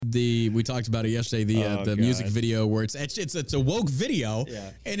we talked about it yesterday. The music video where it's a woke video,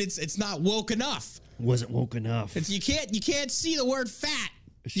 and it's not woke enough. Wasn't woke enough. You can't see the word fat.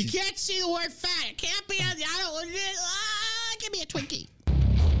 You can't see the word fat. It can't be. Give me a Twinkie.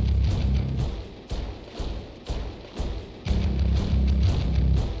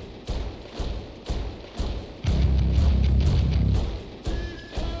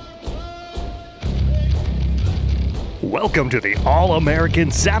 Welcome to the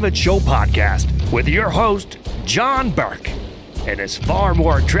All-American Savage Show podcast with your host, John Burke, and his far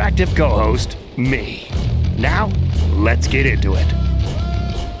more attractive co-host, me. Now, let's get into it.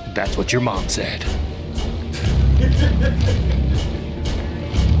 That's what your mom said.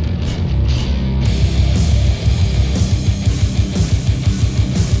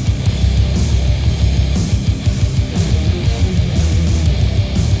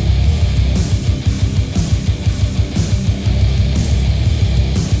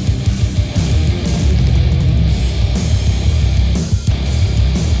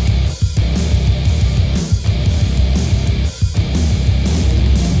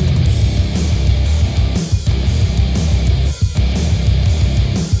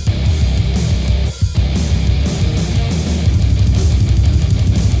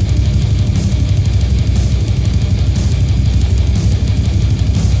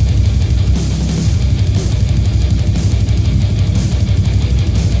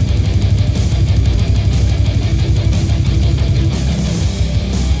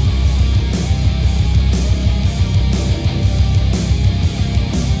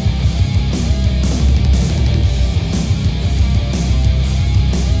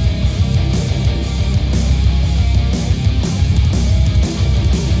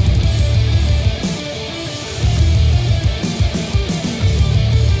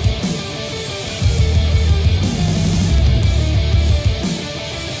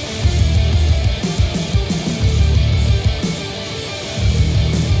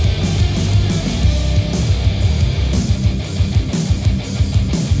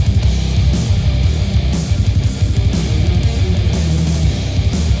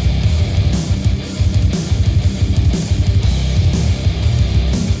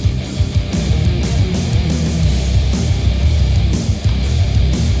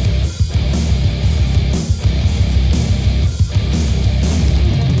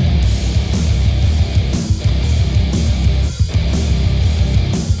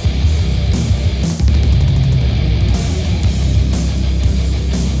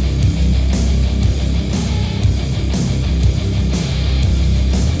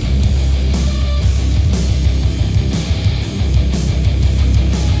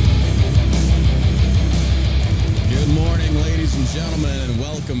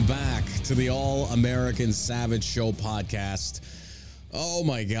 All-American Savage Show podcast. Oh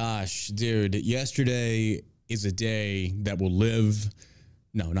my gosh, dude. Yesterday is a day that will live.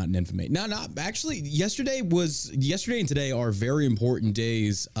 No, not in infamy. No, actually, yesterday and today are very important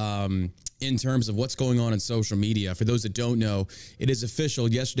days in terms of what's going on in social media. For those that don't know, it is official.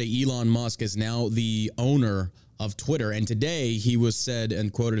 Yesterday, Elon Musk is now the owner of Twitter. And today he was said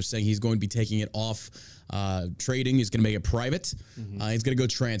and quoted as saying he's going to be taking it off trading. He's going to make it private. He's going to go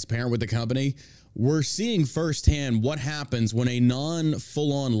transparent with the company. We're seeing firsthand what happens when a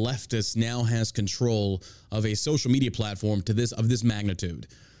non-full-on leftist now has control of a social media platform of this magnitude.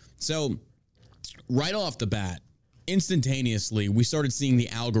 So right off the bat, instantaneously, we started seeing the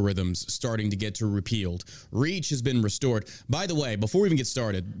algorithms starting to get repealed. Reach has been restored. By the way, before we even get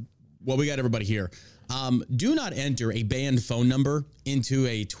started, we got everybody here. Do not enter a banned phone number into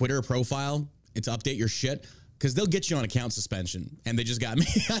a Twitter profile to update your shit, because they'll get you on account suspension. And they just got me.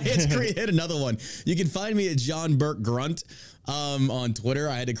 I had to create another one. You can find me at John Burke Grunt on Twitter.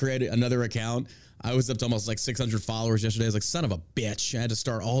 I had to create another account. I was up to almost like 600 followers yesterday. I was like, son of a bitch. I had to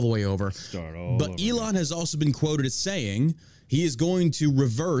start all the way over. But Elon has also been quoted as saying he is going to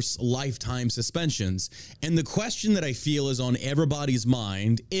reverse lifetime suspensions. And the question that I feel is on everybody's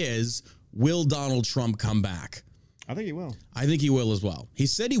mind is, will Donald Trump come back? I think he will. I think he will as well. He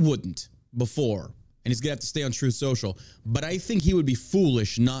said he wouldn't before, and he's going to have to stay on Truth Social. But I think he would be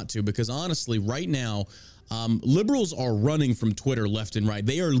foolish not to, because honestly, right now, liberals are running from Twitter left and right.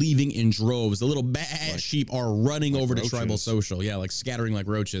 They are leaving in droves. The little bad sheep are running over to Tribal Social. Yeah, like scattering like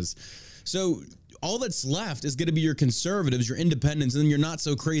roaches. So all that's left is going to be your conservatives, your independents, and then your not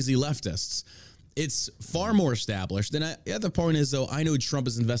so crazy leftists. It's far more established. And the other point is, though, I know Trump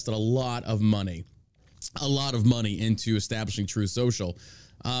has invested a lot of money into establishing Truth Social.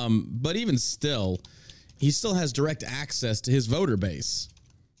 But even still, he still has direct access to his voter base.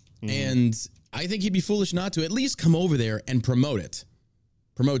 And I think he'd be foolish not to at least come over there and promote it.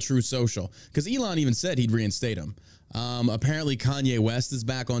 Promote True Social. Because Elon even said he'd reinstate him. Apparently Kanye West is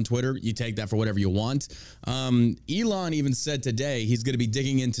back on Twitter. You take that for whatever you want. Elon even said today he's going to be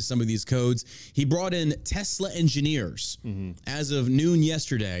digging into some of these codes. He brought in Tesla engineers. As of noon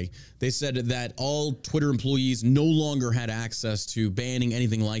yesterday, they said that all Twitter employees no longer had access to banning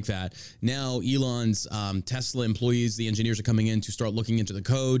anything like that. Now Elon's Tesla employees, the engineers, are coming in to start looking into the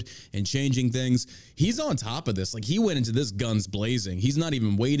code and changing things. He's on top of this. Like, he went into this guns blazing. He's not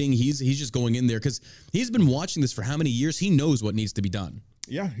even waiting. He's just going in there because he's been watching this for how many years. He knows what needs to be done.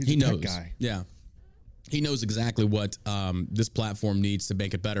 Yeah, he knows. Tech guy. Yeah, he knows exactly what this platform needs to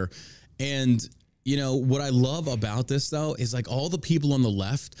make it better. And you know what I love about this though is like all the people on the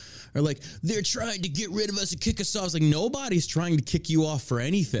left are like, they're trying to get rid of us and kick us off. It's like, nobody's trying to kick you off for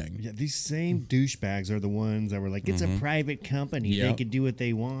anything. Yeah, these same douchebags are the ones that were like, it's a private company. They could do what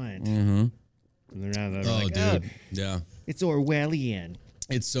they want. And they're not. They're like, dude. Yeah, it's Orwellian.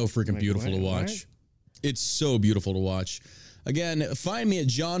 It's so freaking beautiful to watch. What? It's so beautiful to watch. Again, find me at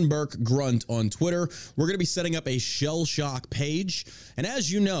John Burke Grunt on Twitter. We're going to be setting up a Shell Shock page. And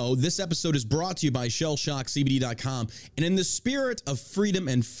as you know, this episode is brought to you by ShellShockCBD.com. And in the spirit of freedom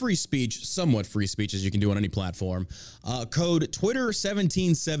and free speech, somewhat free speech as you can do on any platform, code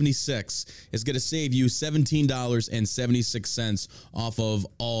Twitter1776 is going to save you $17.76 off of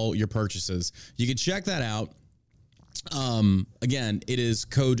all your purchases. You can check that out. Again, it is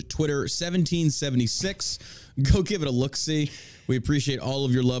code Twitter 1776. Go give it a look-see. We appreciate all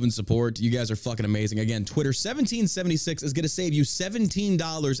of your love and support. You guys are fucking amazing. Again, Twitter 1776 is going to save you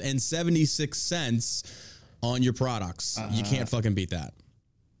 $17.76 on your products. You can't fucking beat that.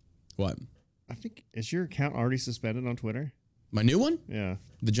 What? I think, is your account already suspended on Twitter? My new one? Yeah.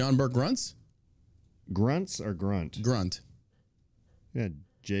 The John Burke Grunts? Grunts or Grunt? Grunt. Yeah,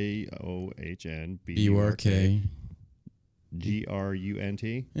 JOHNBURK. BURK. GRUNT.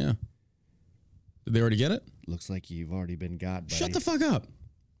 Yeah. Did they already get it? Looks like you've already been got, buddy. Shut the fuck up.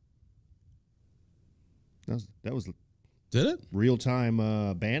 That was Did it?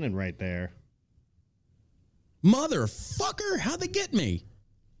 Real-time banning right there. Motherfucker, how'd they get me?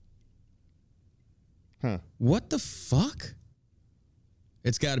 Huh. What the fuck?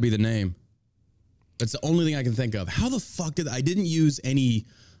 It's got to be the name. That's the only thing I can think of. How the fuck did I didn't use any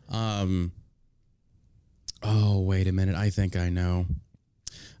oh, wait a minute. I think I know.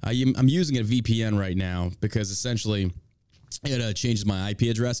 I'm using a VPN right now because essentially it changes my IP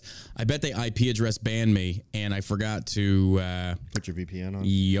address. I bet the IP address banned me, and I forgot to put your VPN on.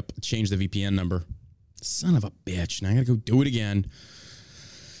 Yep, change the VPN number. Son of a bitch! Now I gotta go do it again.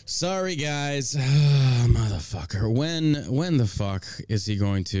 Sorry, guys. Motherfucker. When the fuck is he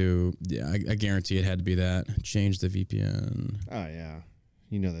going to? Yeah, I guarantee it had to be that. Change the VPN. Oh yeah,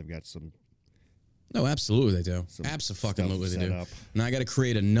 you know they've got some. No, absolutely they do. Absolutely they do. Now I got to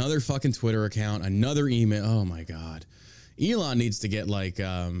create another fucking Twitter account, another email. Oh my god, Elon needs to get like.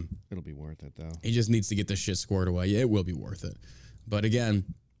 It'll be worth it though. He just needs to get this shit squared away. Yeah, it will be worth it. But again,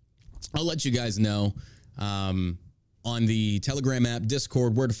 I'll let you guys know on the Telegram app,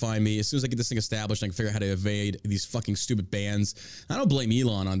 Discord, where to find me. As soon as I get this thing established, I can figure out how to evade these fucking stupid bans. I don't blame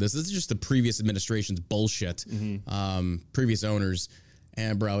Elon on this. This is just the previous administration's bullshit. Previous owners.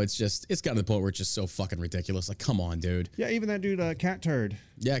 And bro, it's gotten to the point where it's just so fucking ridiculous. Like, come on, dude. Yeah, even that dude, Cat Turd.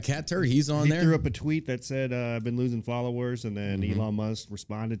 Yeah, Cat Turd, he's on there. He threw up a tweet that said, I've been losing followers, and then Elon Musk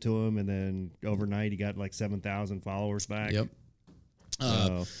responded to him, and then overnight he got like 7,000 followers back. Yep.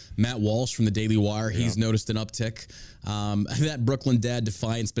 Matt Walsh from the Daily Wire, he's noticed an uptick. That Brooklyn Dad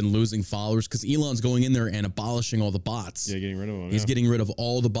Defiant's been losing followers because Elon's going in there and abolishing all the bots. Yeah, getting rid of them. He's getting rid of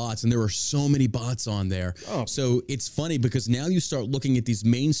all the bots, and there are so many bots on there. So it's funny because now you start looking at these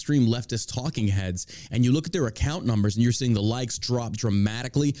mainstream leftist talking heads, and you look at their account numbers, and you're seeing the likes drop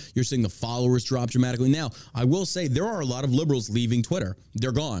dramatically. You're seeing the followers drop dramatically. Now, I will say there are a lot of liberals leaving Twitter.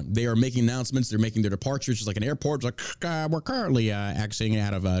 They're gone. They are making announcements. They're making their departures, just like an airport. It's like, we're currently exiting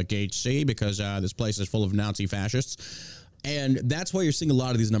out of Gate C because this place is full of Nazi fascists. And that's why you're seeing a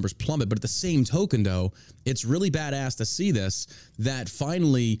lot of these numbers plummet. But at the same token, though, it's really badass to see this, that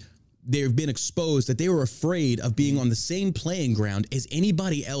finally they've been exposed, that they were afraid of being on the same playing ground as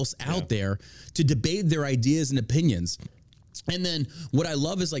anybody else out there to debate their ideas and opinions. And then what I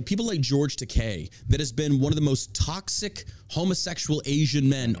love is like people like George Takei, that has been one of the most toxic homosexual Asian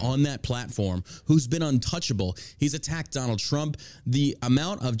men on that platform, who's been untouchable. He's attacked Donald Trump. The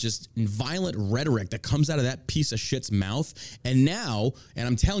amount of just violent rhetoric that comes out of that piece of shit's mouth. And now, and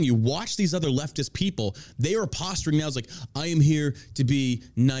I'm telling you, watch these other leftist people. They are posturing now as like, I am here to be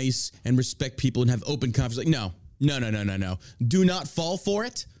nice and respect people and have open conversation. Like, no. Do not fall for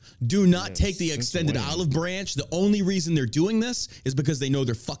it. Do not take the since extended when? olive branch. The only reason they're doing this is because they know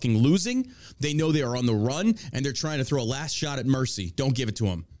they're fucking losing. They know they are on the run, and they're trying to throw a last shot at mercy. Don't give it to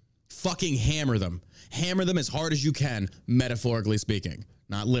them. Fucking hammer them. Hammer them as hard as you can, metaphorically speaking.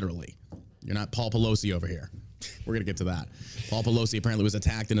 Not literally. You're not Paul Pelosi over here. We're going to get to that. Paul Pelosi apparently was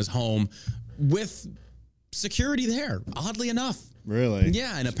attacked in his home with security there, oddly enough. Really?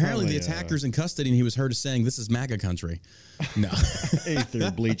 Yeah, and apparently the attacker's in custody, and he was heard saying, "This is MAGA country." No. He threw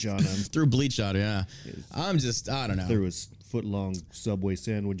bleach on him. Threw bleach on him, yeah. I don't know. Threw his foot-long Subway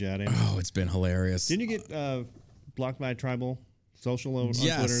sandwich at him. Oh, it's been hilarious. Didn't you get blocked by Tribal Social on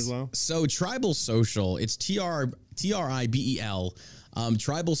Twitter as well? So Tribal Social, it's TRIBEL.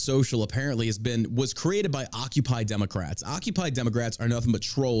 Tribal Social apparently was created by Occupy Democrats. Occupy Democrats are nothing but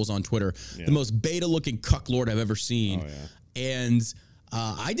trolls on Twitter. Yeah. The most beta-looking cucklord I've ever seen. Oh, yeah. And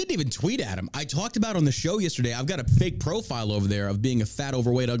I didn't even tweet at him. I talked about on the show yesterday, I've got a fake profile over there of being a fat,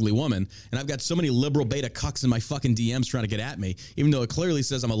 overweight, ugly woman, and I've got so many liberal beta cucks in my fucking DMs trying to get at me, even though it clearly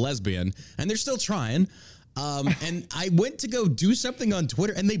says I'm a lesbian, and they're still trying. And I went to go do something on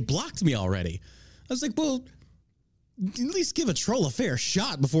Twitter, and they blocked me already. I was like, well, at least give a troll a fair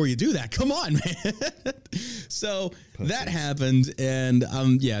shot before you do that. Come on, man. So that happened, and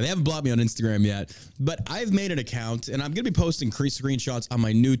yeah, they haven't blocked me on Instagram yet, but I've made an account, and I'm going to be posting screenshots on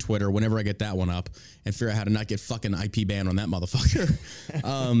my new Twitter whenever I get that one up and figure out how to not get fucking IP banned on that motherfucker.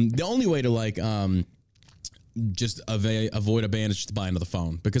 The only way to just avoid a ban is just to buy another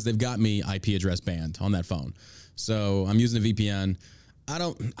phone, because they've got me IP address banned on that phone. So I'm using a VPN.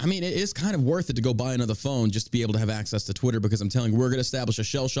 It is kind of worth it to go buy another phone just to be able to have access to Twitter, because I'm telling you, we're going to establish a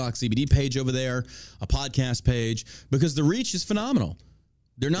Shell Shock CBD page over there, a podcast page, because the reach is phenomenal.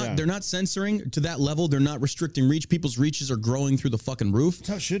 They're not censoring to that level. They're not restricting reach. People's reaches are growing through the fucking roof. That's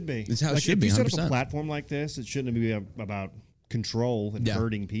how it should be. It's how it should be. If you 100%. set up a platform like this, it shouldn't be about control and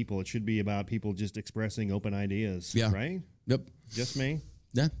hurting people. It should be about people just expressing open ideas. Yeah. Right? Yep. Just me?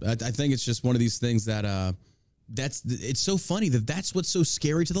 Yeah. I think it's just one of these things that it's so funny that's what's so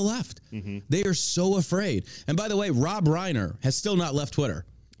scary to the left. Mm-hmm. They are so afraid. And by the way, Rob Reiner has still not left Twitter.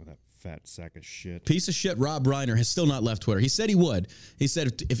 Oh, that fat sack of shit. Piece of shit Rob Reiner has still not left Twitter. He said he would. He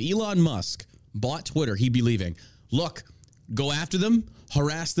said if Elon Musk bought Twitter, he'd be leaving. Look, go after them,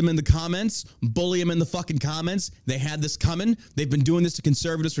 harass them in the comments, bully them in the fucking comments. They had this coming. They've been doing this to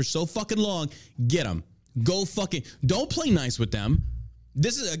conservatives for so fucking long. Get them. Go fucking, don't play nice with them.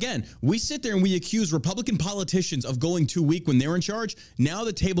 This is, again, we sit there and we accuse Republican politicians of going too weak when they're in charge. Now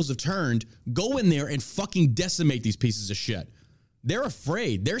the tables have turned. Go in there and fucking decimate these pieces of shit. They're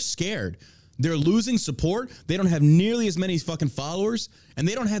afraid. They're scared. They're losing support. They don't have nearly as many fucking followers, and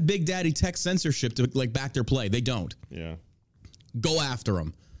they don't have big daddy tech censorship to back their play. They don't. Yeah. Go after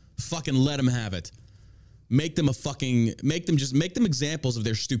them. Fucking let them have it. Make them examples of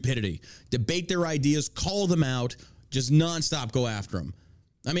their stupidity. Debate their ideas, call them out, just nonstop go after them.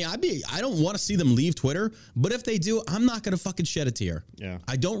 I mean, I don't want to see them leave Twitter, but if they do, I'm not going to fucking shed a tear. Yeah.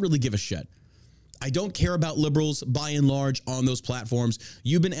 I don't really give a shit. I don't care about liberals by and large on those platforms.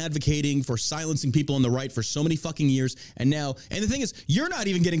 You've been advocating for silencing people on the right for so many fucking years. And the thing is, you're not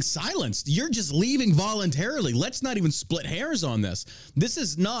even getting silenced. You're just leaving voluntarily. Let's not even split hairs on this. This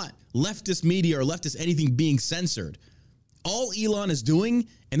is not leftist media or leftist anything being censored. All Elon is doing,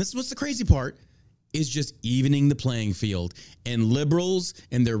 and this is what's the crazy part, is just evening the playing field. And liberals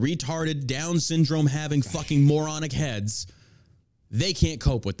and their retarded Down syndrome having fucking moronic heads, they can't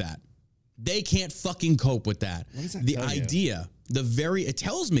cope with that. They can't fucking cope with that. What does that the tell idea, it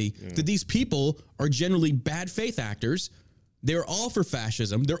tells me that these people are generally bad faith actors. They're all for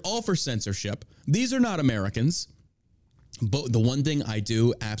fascism. They're all for censorship. These are not Americans. But the one thing I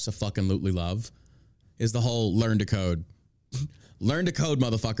do abso-fucking-lutely love is the whole learn to code. Learn to code,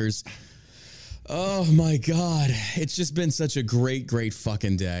 motherfuckers. Oh my God. It's just been such a great, great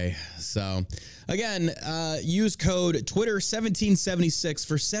fucking day. So again, use code Twitter1776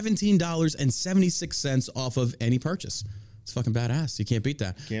 for $17.76 off of any purchase. It's fucking badass. You can't beat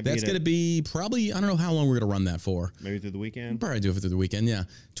that. That's going to be probably, I don't know how long we're going to run that for. Maybe through the weekend? Probably do it through the weekend, yeah.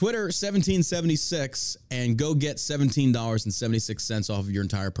 Twitter 1776 and go get $17.76 off of your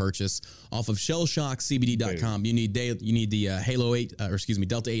entire purchase off of shellshockcbd.com. You need the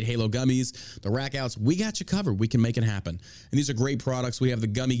Delta 8 Halo gummies, the rack outs. We got you covered. We can make it happen. And these are great products. We have the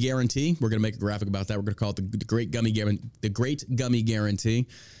gummy guarantee. We're going to make a graphic about that. We're going to call it the Great Gummy Guarantee.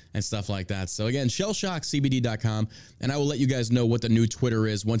 And stuff like that. So again, shellshockcbd.com, and I will let you guys know what the new Twitter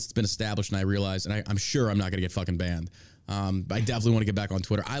is once it's been established and I realize, and I'm sure I'm not going to get fucking banned. I definitely want to get back on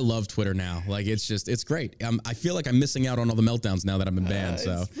Twitter. I love Twitter now. Like, it's great. I feel like I'm missing out on all the meltdowns now that I've been banned.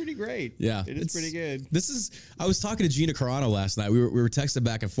 So it's pretty great. Yeah, it's pretty good. I was talking to Gina Carano last night. We were texting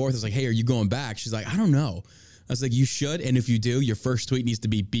back and forth. I was like, hey, are you going back? She's like, I don't know. I was like, you should. And if you do, your first tweet needs to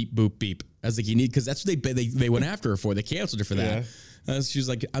be beep, boop, beep. I was like, you need, because that's what they went after her for. They canceled her for that. She was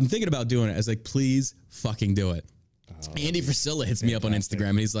like, I'm thinking about doing it. I was like, please fucking do it. Andy Frisilla hits me up on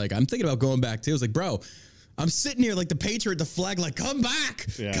Instagram and he's like, I'm thinking about going back too. I was like, bro, I'm sitting here like the Patriot, the flag, like, come back.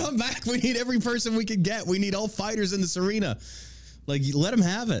 Come back. We need every person we can get. We need all fighters in this arena. Like, let them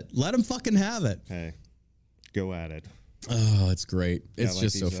have it. Let them fucking have it. Hey, go at it. Oh, it's great. It's like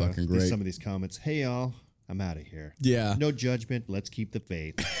just so fucking great. Some of these comments, hey, y'all, I'm out of here. Yeah. No judgment. Let's keep the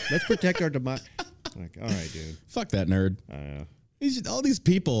faith. Let's protect our democracy. Like, all right, dude. Fuck that nerd. I know. All these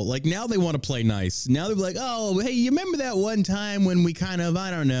people, like, now they want to play nice. Now they're like, oh, hey, you remember that one time when we kind of, I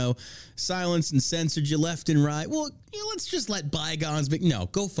don't know, silenced and censored you left and right? Well, let's just let bygones be. No,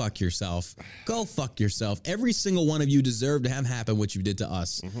 go fuck yourself. Go fuck yourself. Every single one of you deserve to have happen what you did to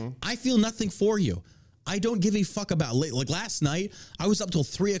us. I feel nothing for you. I don't give a fuck about late. Like last night, I was up till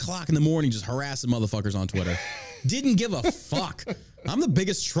 3 o'clock in the morning just harassing motherfuckers on Twitter. Didn't give a fuck. I'm the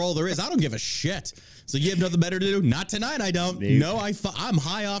biggest troll there is. I don't give a shit. So you have nothing better to do? Not tonight, I don't. No, I'm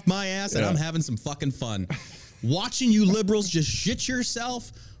high off my ass and I'm having some fucking fun. Watching you liberals just shit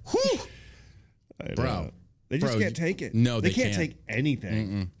yourself. Whew. Bro. They just can't take it. No, they can't take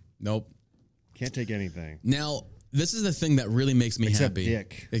anything. Nope. Can't take anything. Now, this is the thing that really makes me happy.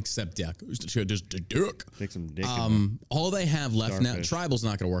 Dick. Except dick. Just dick. Take some dick. All they have left now, Tribal's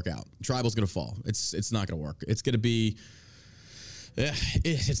not going to work out. Tribal's going to fall. It's not going to work. It's going to be...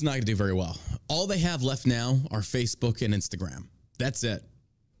 It's not going to do very well. All they have left now are Facebook and Instagram. That's it.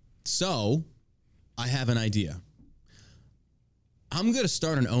 So, I have an idea. I'm going to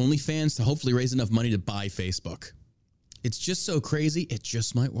start an OnlyFans to hopefully raise enough money to buy Facebook. It's just so crazy, it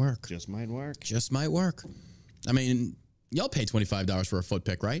just might work. Just might work. Just might work. I mean, y'all pay $25 for a foot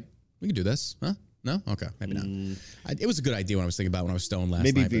pic, right? We can do this, huh? No? Okay, maybe not. It was a good idea when I was thinking about when I was stoned last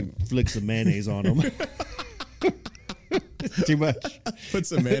night. Maybe if you flick some mayonnaise on them. Too much. Put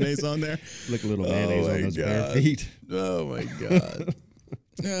some mayonnaise on there. Flick a little mayonnaise on those bare feet. Oh, my God.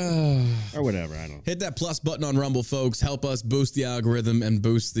 Or whatever, I don't know. Hit that plus button on Rumble, folks. Help us boost the algorithm and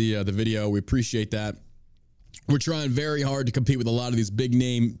boost the video. We appreciate that. We're trying very hard to compete with a lot of these big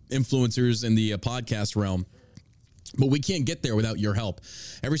name influencers in the podcast realm. But we can't get there without your help.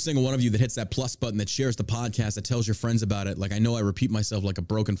 Every single one of you that hits that plus button, that shares the podcast, that tells your friends about it. Like, I know I repeat myself like a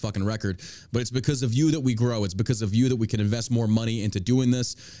broken fucking record, but it's because of you that we grow. It's because of you that we can invest more money into doing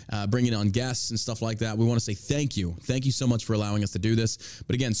this, bringing on guests and stuff like that. We want to say thank you. Thank you so much for allowing us to do this.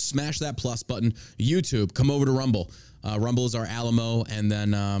 But again, smash that plus button. YouTube, come over to Rumble. Rumble is our Alamo. And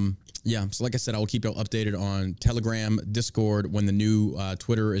then, yeah, so like I said, I will keep you updated on Telegram, Discord, when the new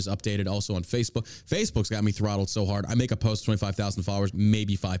Twitter is updated, also on Facebook. Facebook's got me throttled so hard. I make a post, 25,000 followers,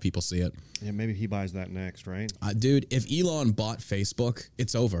 maybe 5 people see it. Yeah, maybe he buys that next, right? Dude, if Elon bought Facebook,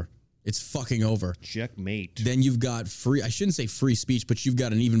 it's over. It's fucking over. Checkmate. Then you've got free, I shouldn't say free speech, but you've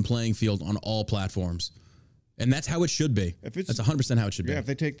got an even playing field on all platforms. And that's how it should be. That's 100% how it should be. Yeah, if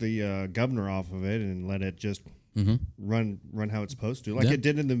they take the governor off of it and let it just run how it's supposed to, like it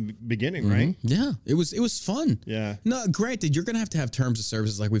did in the beginning, right? Yeah, it was fun. Yeah. No, granted, you're gonna have to have terms of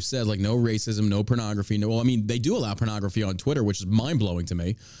services, like we've said, like no racism, no pornography. No, well, I mean, they do allow pornography on Twitter, which is mind blowing to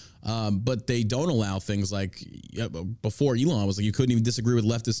me. But they don't allow things like before Elon was like you couldn't even disagree with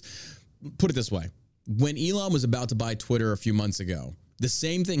leftists. Put it this way: when Elon was about to buy Twitter a few months ago, the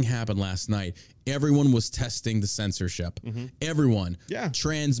same thing happened last night. Everyone was testing the censorship. Everyone. Yeah.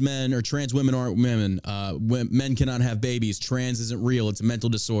 Trans men or trans women aren't women. Men cannot have babies. Trans isn't real. It's a mental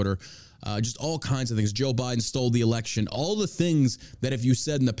disorder. Just all kinds of things. Joe Biden stole the election. All the things that if you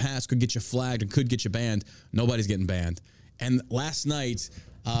said in the past could get you flagged and could get you banned, nobody's getting banned. And last night,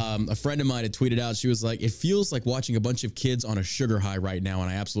 a friend of mine had tweeted out, she was like, it feels like watching a bunch of kids on a sugar high right now,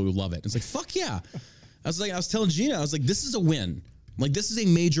 and I absolutely love it. It's like, fuck yeah. I was telling Gina, I was like, this is a win. Like, this is a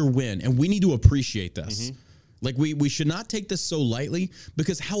major win, and we need to appreciate this. Like, we should not take this so lightly,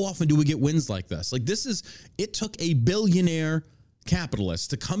 because how often do we get wins like this? Like, it took a billionaire capitalist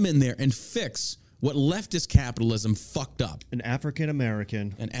to come in there and fix what leftist capitalism fucked up. An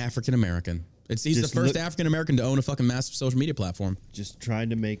African-American. He's the first African-American to own a fucking massive social media platform. Just trying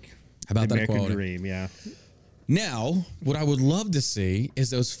to make How about the that American equality? dream, yeah. Now, what I would love to see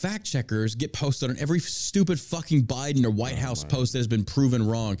is those fact checkers get posted on every stupid fucking Biden or White House post that has been proven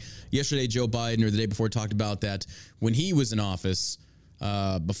wrong. Yesterday, Joe Biden, or the day before, talked about that when he was in office,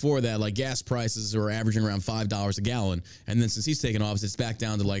 before that, like gas prices were averaging around $5 a gallon. And then since he's taken office, it's back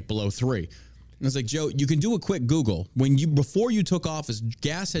down to like below $3. And I was like, Joe, you can do a quick Google. Before you took office,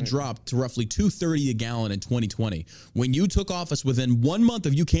 gas had dropped to roughly $2.30 a gallon in 2020. When you took office, within 1 month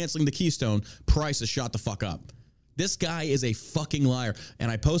of you canceling the Keystone, prices shot the fuck up. This guy is a fucking liar.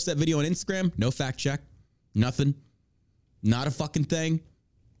 And I post that video on Instagram, no fact check, nothing, not a fucking thing.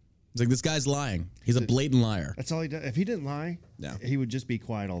 It's like, this guy's lying. He's a blatant liar. That's all he does. If he didn't lie, he would just be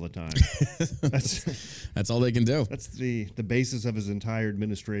quiet all the time. That's all they can do. That's the basis of his entire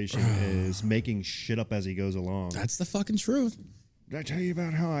administration is making shit up as he goes along. That's the fucking truth. Did I tell you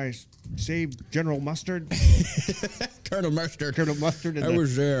about how I saved General Mustard? Colonel Mustard. Colonel Mustard in I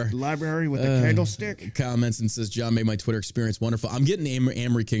was there. Library with a candlestick. Comments and says, John made my Twitter experience wonderful. I'm getting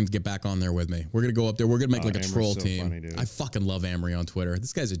Amory King to get back on there with me. We're going to go up there. We're going to make like a Amory's troll so team. funny, dude. I fucking love Amory on Twitter.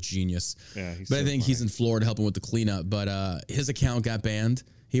 This guy's a genius. Yeah, he's But so I think funny. he's in Florida helping with the cleanup. But his account got banned.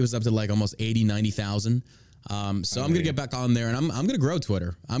 He was up to like almost 80, 90,000. So I'm going to get back on there, and I'm going to grow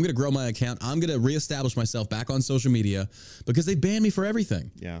Twitter. I'm going to grow my account. I'm going to reestablish myself back on social media because they banned me for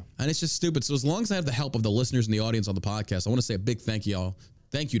everything. Yeah. And it's just stupid. So as long as I have the help of the listeners and the audience on the podcast, I want to say a big thank you, y'all.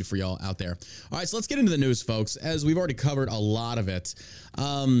 Thank you for y'all out there. All right, so let's get into the news, folks, as we've already covered a lot of it.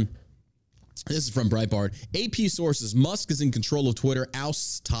 This is from Breitbart. AP sources, Musk is in control of Twitter,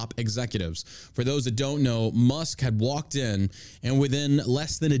 ousts top executives. For those that don't know, Musk had walked in, and within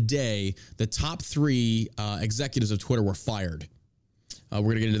less than a day, the top 3 executives of Twitter were fired. We're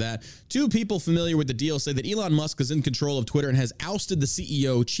going to get into that. 2 people familiar with the deal say that Elon Musk is in control of Twitter and has ousted the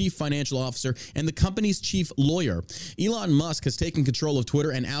CEO, chief financial officer, and the company's chief lawyer. Elon Musk has taken control of Twitter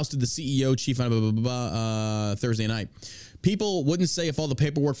and ousted the CEO, chief Thursday night. People wouldn't say if all the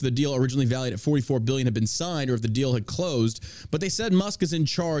paperwork for the deal originally valued at $44 billion had been signed or if the deal had closed, but they said Musk is in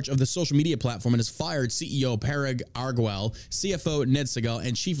charge of the social media platform and has fired CEO Parag Agrawal, CFO Ned Segal,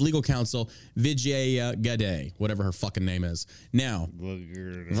 and chief legal counsel Vijaya Gadde, whatever her fucking name is. Now,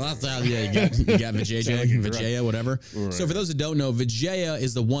 you got Vijaya, whatever. Right. So for those that don't know, Vijaya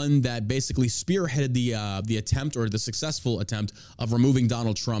is the one that basically spearheaded the attempt or the successful attempt of removing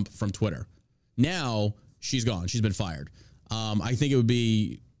Donald Trump from Twitter. Now she's gone. She's been fired. I think it would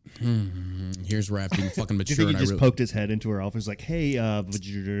be. Here's where I have to be fucking mature. Do you think he just poked his head into her office like, "Hey,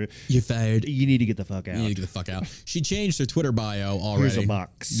 you're fired. You need to get the fuck out. You need to get the fuck out." She changed her Twitter bio already. Here's a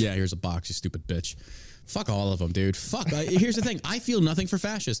box. Yeah, here's a box. You stupid bitch. Fuck all of them, dude. Fuck. Here's the thing. I feel nothing for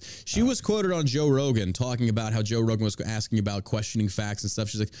fascists. She was quoted on Joe Rogan talking about how Joe Rogan was asking about questioning facts and stuff.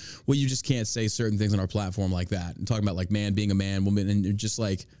 She's like, "Well, you just can't say certain things on our platform like that," and talking about like man being a man, woman, and just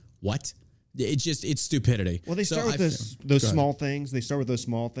like what. It's stupidity. Well, they start with those small things. They start with those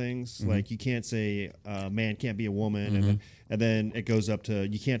small things. Mm-hmm. Like you can't say man can't be a woman, mm-hmm. and then it goes up to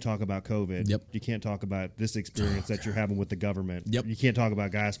you can't talk about COVID. Yep. You can't talk about this experience that you're having with the government. Yep. You can't talk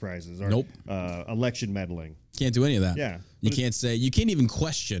about gas prices or election meddling. Can't do any of that. Yeah. You can't say, you can't even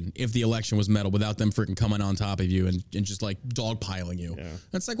question if the election was meddled without them freaking coming on top of you and just like dogpiling you. Yeah.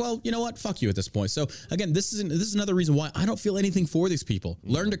 It's like, well, you know what? Fuck you at this point. So again, this is another reason why I don't feel anything for these people.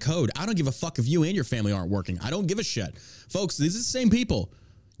 Mm-hmm. Learn to code. I don't give a fuck if you and your family aren't working. I don't give a shit. Folks, these are the same people.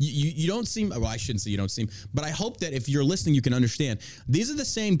 You don't seem, well, I shouldn't say you don't seem, but I hope that if you're listening, you can understand. These are the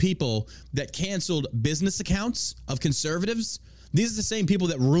same people that canceled business accounts of conservatives. These are the same people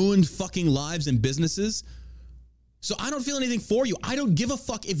that ruined fucking lives and businesses. So I don't feel anything for you. I don't give a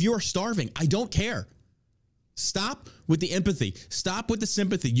fuck if you're starving. I don't care. Stop with the empathy. Stop with the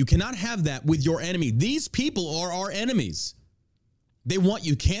sympathy. You cannot have that with your enemy. These people are our enemies. They want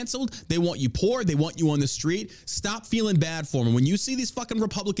you canceled. They want you poor. They want you on the street. Stop feeling bad for them. When you see these fucking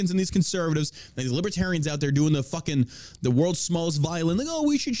Republicans and these conservatives and these libertarians out there doing the world's smallest violin, like, oh,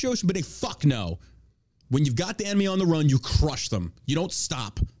 we should show somebody. Fuck no. When you've got the enemy on the run, you crush them. You don't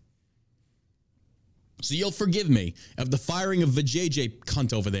stop. So you'll forgive me of the firing of Vijay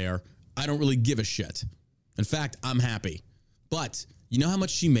cunt over there. I don't really give a shit. In fact, I'm happy. But you know how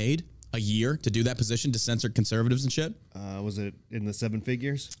much she made a year to do that position, to censor conservatives and shit? Was it in the 7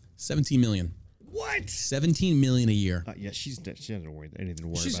 figures? 17 million. What? 17 million a year. Yeah, she doesn't have anything to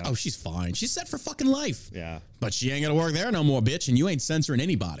worry about. Oh, she's fine. She's set for fucking life. Yeah. But she ain't gonna work there no more, bitch, and you ain't censoring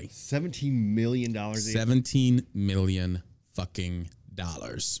anybody. $17 million a year. 17 million fucking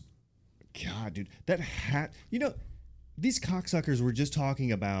dollars. God, dude, that hat. You know, these cocksuckers were just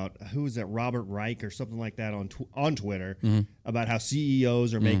talking about who was that, Robert Reich or something like that on Twitter, mm-hmm. about how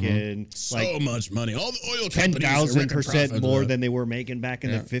CEOs are making so much money. All the oil companies 10,000% more than they were making back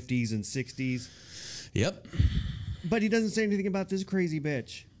in the 50s and 60s. Yep. But he doesn't say anything about this crazy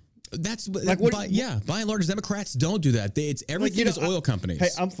bitch. That's like what? By and large, Democrats don't do that. It's everything is oil companies. Hey,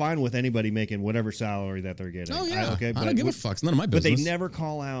 I'm fine with anybody making whatever salary that they're getting. Oh yeah, I don't give a fuck. It's none of my business. But they never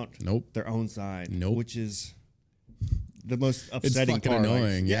call out their own side. Nope. Which is the most upsetting fucking part.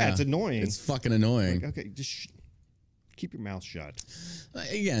 annoying. Like, it's annoying. It's fucking annoying. Like, okay, just keep your mouth shut.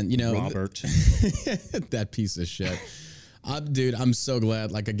 Again, Robert. That piece of shit. Dude, I'm so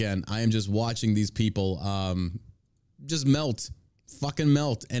glad. Like, again, I am just watching these people just fucking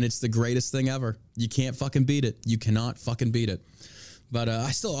melt. And it's the greatest thing ever. You can't fucking beat it. You cannot fucking beat it. But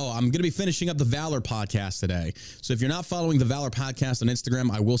I'm going to be finishing up the Valor podcast today. So if you're not following the Valor podcast on Instagram,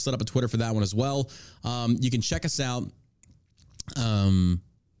 I will set up a Twitter for that one as well. You can check us out.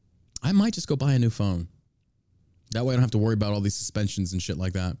 I might just go buy a new phone. That way I don't have to worry about all these suspensions and shit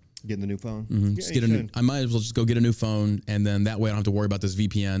like that. Getting the new phone? Yeah, I might as well just go get a new phone, and then that way I don't have to worry about this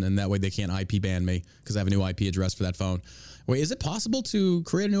VPN, and that way they can't IP ban me because I have a new IP address for that phone. Wait, is it possible to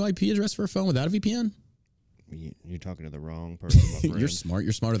create a new IP address for a phone without a VPN? You're talking to the wrong person, my friend. You're smart.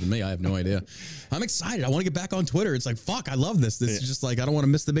 You're smarter than me. I have no idea. I'm excited. I want to get back on Twitter. It's like, fuck, I love this. This is just like, I don't want to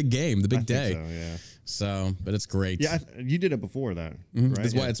miss the big game, the big day. Think so, yeah. So, but it's great. Yeah, you did it before that,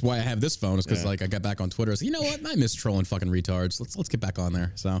 right? That's why I have this phone. Is because like I got back on Twitter. I was like, you know what? I miss trolling fucking retards. Let's get back on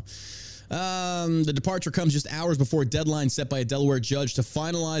there. So. The departure comes just hours before a deadline set by a Delaware judge to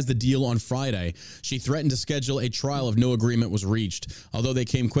finalize the deal on Friday. She threatened to schedule a trial if no agreement was reached. Although they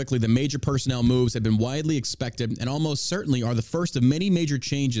came quickly, the major personnel moves have been widely expected and almost certainly are the first of many major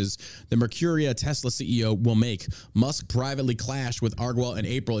changes the Mercuria Tesla CEO will make. Musk privately clashed with Argwell in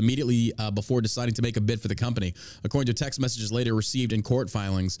April, immediately before deciding to make a bid for the company, according to text messages later received in court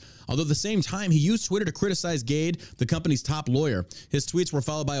filings. Although at the same time, he used Twitter to criticize Gade, the company's top lawyer. His tweets were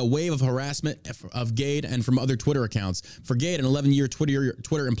followed by a wave of harassment of Gade and from other Twitter accounts. For Gade, an 11-year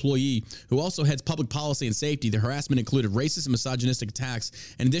Twitter employee who also heads public policy and safety, the harassment included racist and misogynistic attacks,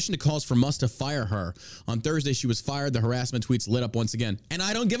 in addition to calls for Musk to fire her. On Thursday, she was fired. The harassment tweets lit up once again. And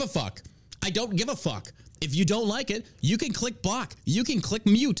I don't give a fuck. I don't give a fuck. If you don't like it, you can click block. You can click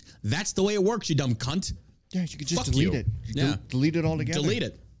mute. That's the way it works, you dumb cunt. Yeah, you can just delete it. Delete it altogether. Delete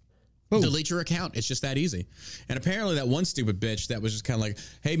it. Boom. Delete your account. It's just that easy. And apparently that one stupid bitch that was just kind of like,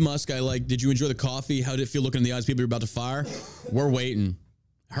 hey, Musk, did you enjoy the coffee? How did it feel looking in the eyes of people you're about to fire? We're waiting.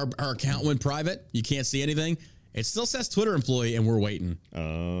 Her account went private. You can't see anything. It still says Twitter employee, and we're waiting.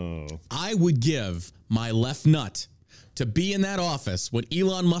 Oh. I would give my left nut to be in that office when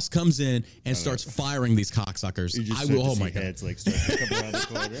Elon Musk comes in and starts firing these cocksuckers. I will. Oh my god! Heads like start to come around the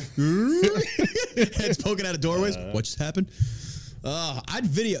corner. Heads poking out of doorways. What just happened? I'd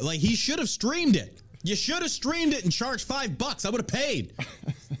video. Like, he should have streamed it. You should have streamed it and charged $5. I would have paid.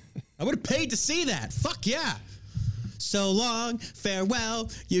 I would have paid to see that. Fuck yeah. So long,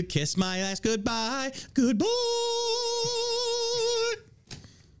 farewell. You kiss my ass goodbye. Goodbye.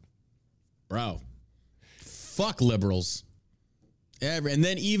 Bro. Fuck liberals. And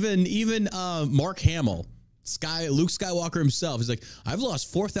then even Mark Hamill, Luke Skywalker himself, he's like, I've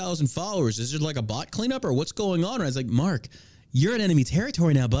lost 4,000 followers. Is it like a bot cleanup or what's going on? And I was like, Mark, you're in enemy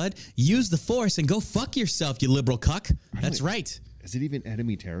territory now, bud. Use the Force and go fuck yourself, you liberal cuck. That's right. Is it even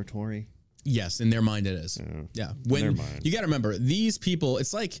enemy territory? Yes, in their mind it is. Yeah. When you got to remember, these people,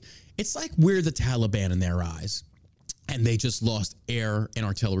 it's like we're the Taliban in their eyes. And they just lost air and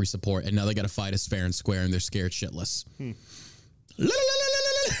artillery support, and now they got to fight us fair and square, and they're scared shitless.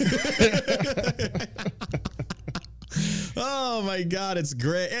 Oh my God, it's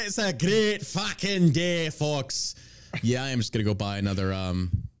great! It's a great fucking day, folks. Yeah, I am just gonna go buy another.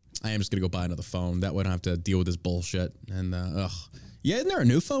 Phone. That way I don't have to deal with this bullshit. And yeah, isn't there a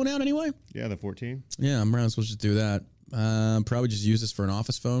new phone out anyway? Yeah, the 14. Yeah, I'm supposed to just do that. Probably just use this for an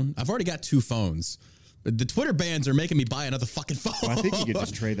office phone. I've already got 2 phones. The Twitter bans are making me buy another fucking phone. Well, I think you could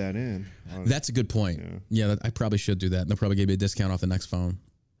just trade that in. That's a good point. Yeah, I probably should do that. They'll probably give me a discount off the next phone.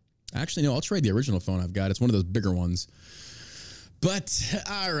 Actually, no, I'll trade the original phone I've got. It's one of those bigger ones. But,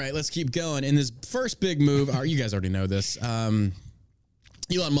 all right, let's keep going. In this first big move, you guys already know this. Elon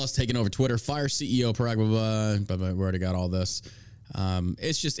Musk taking over Twitter, fire CEO, but we already got all this.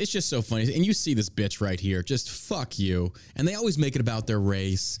 It's just so funny. And you see this bitch right here, just fuck you. And they always make it about their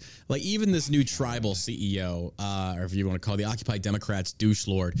race. Like even this new tribal CEO, or if you want to call the Occupy Democrats douche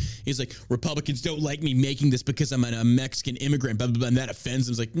lord, he's like, Republicans don't like me making this because I'm a Mexican immigrant, blah, blah, blah, and that offends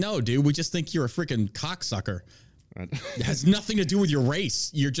them. It's like, no, dude, we just think you're a freaking cocksucker. It has nothing to do with your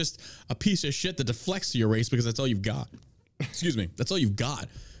race. You're just a piece of shit that deflects to your race because that's all you've got. Excuse me. That's all you've got.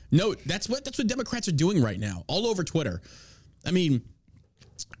 No, that's what Democrats are doing right now, all over Twitter. I mean,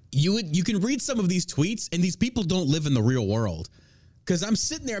 you can read some of these tweets, and these people don't live in the real world. Because I'm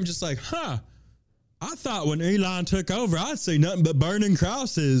sitting there, I'm just like, I thought when Elon took over, I'd see nothing but burning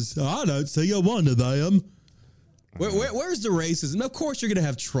crosses. I don't see a one of them. Where's the racism? Of course you're going to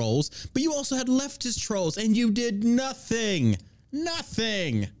have trolls, but you also had leftist trolls, and you did nothing.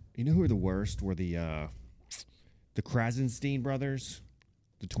 Nothing. You know who are the worst? Were the the Krasenstein brothers,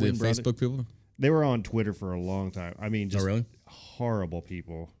 the The twin brothers. Facebook people? They were on Twitter for a long time. I mean, just really? horrible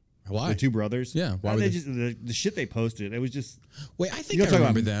people. Why? The two brothers. Yeah. Why Why were they they? just the shit they posted? It was just. Wait, I think You I know what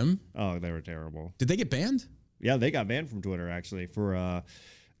I'm remember talking them. Oh, they were terrible. Did they get banned? Yeah, they got banned from Twitter actually for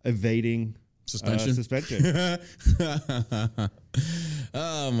evading Suspension? suspension.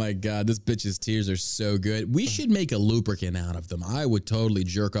 Oh my God, this bitch's tears are so good. We should make a lubricant out of them. I would totally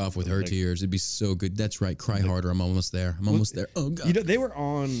jerk off with her tears. It'd be so good. That's right. Cry harder. I'm almost there. I'm almost there. Oh God. You know, they were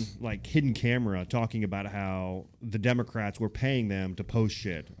on like hidden camera talking about how the Democrats were paying them to post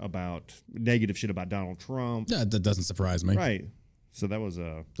shit about negative shit about Donald Trump. Yeah, that doesn't surprise me. Right. So that was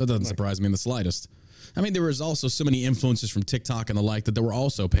That doesn't surprise me in the slightest. I mean, there was also so many influencers from TikTok and the like that they were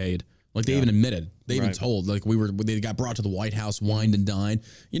also paid. Like they even admitted, they even told, like they got brought to the White House, wined and dined.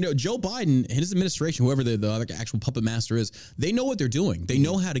 You know, Joe Biden and his administration, whoever the actual puppet master is, they know what they're doing. They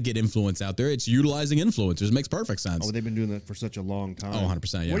know how to get influence out there. It's utilizing influencers. It makes perfect sense. Oh, they've been doing that for such a long time. Oh,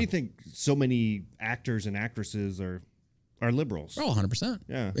 100%. Yeah. What do you think? So many actors and actresses are liberals. Oh, 100%.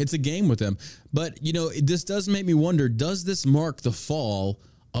 Yeah. It's a game with them. But, you know, this does make me wonder, does this mark the fall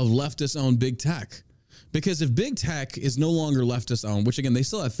of leftist-owned big tech? Because if big tech is no longer leftist owned, which again, they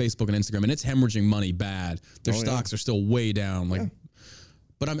still have Facebook and Instagram, and it's hemorrhaging money bad. Their stocks are still way down. Like,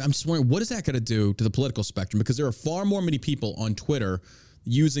 but I'm just wondering, what is that going to do to the political spectrum? Because there are far more many people on Twitter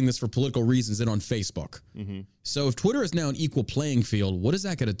using this for political reasons than on Facebook. So if Twitter is now an equal playing field, what is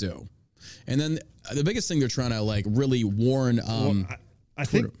that going to do? And then the biggest thing they're trying to like really warn. I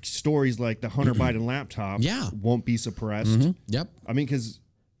think stories like the Hunter Biden laptop won't be suppressed. Yep. I mean, because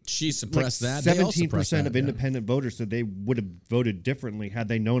she suppressed that. 17% of independent voters said they would have voted differently had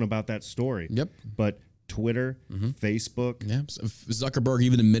they known about that story. Yep. But Twitter, Facebook. Yeah. Zuckerberg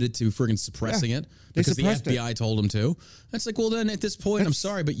even admitted to friggin' suppressing it because the FBI told him to. That's like, well, then at this point, I'm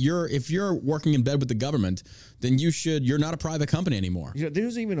sorry, but if you're working in bed with the government, then you're not a private company anymore. You know,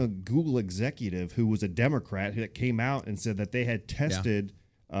 there's even a Google executive who was a Democrat that came out and said that they had tested,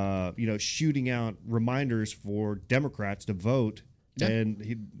 shooting out reminders for Democrats to vote. Yeah.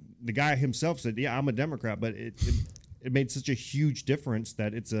 And the guy himself said, yeah, I'm a Democrat, but it made such a huge difference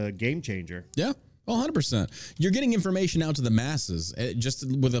that it's a game changer. Yeah. Oh, 100%. You're getting information out to the masses just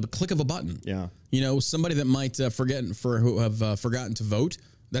with a click of a button. Yeah. You know, somebody that might have forgotten to vote,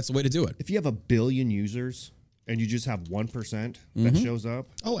 that's the way to do it. If you have 1 billion users and you just have 1% that shows up.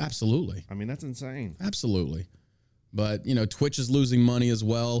 Oh, absolutely. I mean, that's insane. Absolutely. But, you know, Twitch is losing money as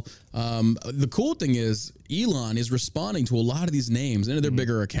well. The cool thing is Elon is responding to a lot of these names into their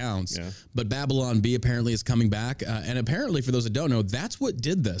bigger accounts. Yeah. But Babylon B apparently is coming back. And apparently, for those that don't know, that's what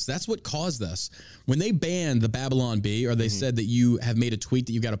did this. That's what caused this. When they banned the Babylon B, or they said that you have made a tweet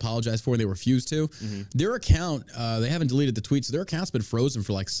that you got to apologize for and they refused to, their account, they haven't deleted the tweets. So their account's been frozen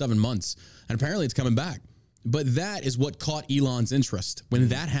for like 7 months. And apparently it's coming back. But that is what caught Elon's interest. When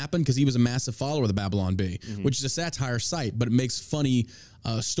that happened, because he was a massive follower of the Babylon Bee, which is a satire site, but it makes funny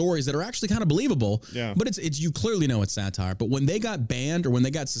stories that are actually kind of believable. Yeah. But it's you clearly know it's satire. But when they got banned or when they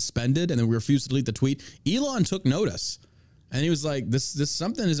got suspended and then we refused to delete the tweet, Elon took notice. And he was like, this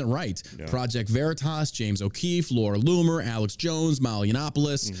something isn't right. Yeah. Project Veritas, James O'Keefe, Laura Loomer, Alex Jones, Mal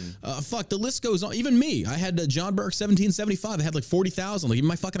Yiannopoulos. Fuck, the list goes on. Even me. I had John Burke 1775. I had like 40,000. Like, give me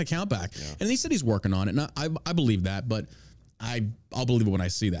my fucking account back. Yeah. And he said he's working on it. And I believe that, but I'll believe it when I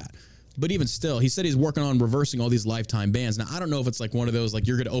see that. But even still, he said he's working on reversing all these lifetime bans. Now, I don't know if it's like one of those, like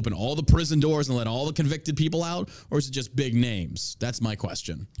you're going to open all the prison doors and let all the convicted people out, or is it just big names? That's my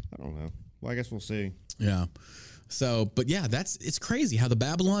question. I don't know. Well, I guess we'll see. Yeah. So, but yeah, it's crazy how the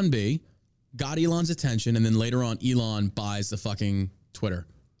Babylon Bee got Elon's attention, and then later on, Elon buys the fucking Twitter.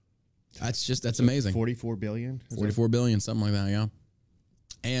 That's amazing. 44 billion? 44 billion, something like that, yeah.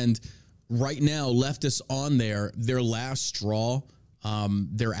 And right now, leftists on their last straw,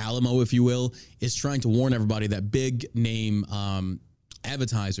 their Alamo, if you will, is trying to warn everybody that big name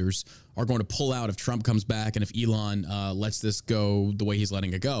advertisers are going to pull out if Trump comes back and if Elon lets this go the way he's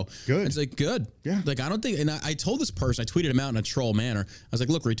letting it go. Good. It's like, good. Yeah. Like, I don't think, and I told this person, I tweeted him out in a troll manner. I was like,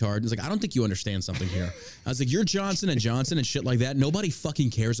 look, retard. It's like, I don't think you understand something here. I was like, you're Johnson & Johnson and shit like that. Nobody fucking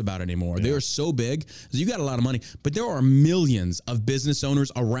cares about it anymore. Yeah. They are so big. So you got a lot of money, but there are millions of business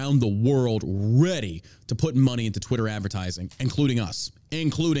owners around the world ready to put money into Twitter advertising, including us.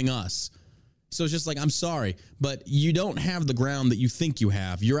 So it's just like, I'm sorry, but you don't have the ground that you think you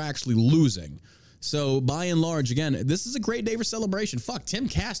have. You're actually losing. So by and large, again, this is a great day for celebration. Fuck, Tim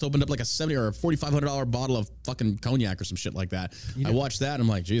Cast opened up like a $70 or $4,500 bottle of fucking cognac or some shit like that. You know, I watched that and I'm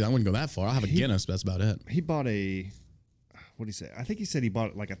like, geez, I wouldn't go that far. I'll have a Guinness, but that's about it. He bought what did he say? I think he said he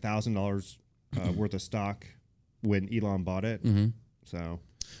bought like $1,000 worth of stock when Elon bought it. So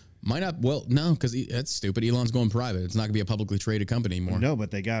Might not. Well, no, because that's stupid. Elon's going private. It's not going to be a publicly traded company anymore. No, but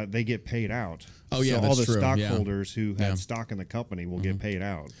they get paid out. Oh yeah, so that's all the true. stockholders who had stock in the company will get paid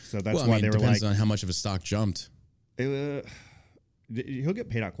out. So that's Well, why I mean, they were depends like, on how much of his stock jumped, he'll get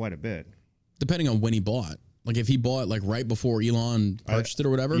paid out quite a bit. depending on when he bought. Like if he bought like right before Elon purchased it or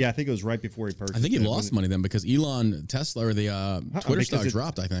whatever. Yeah, I think it was right before he purchased it. I think he lost money then because Tesla or the Twitter stock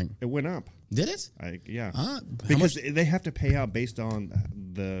dropped, I think. It went up. Did it? Because they have to pay out based on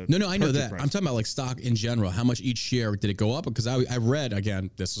the No, I know that. price. I'm talking about like stock in general. How much each share did it go up? Because I read,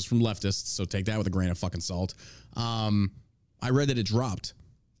 again, this is from leftists, so take that with a grain of fucking salt. I read that it dropped.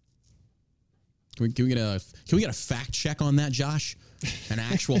 Can we get a fact check on that, Josh? An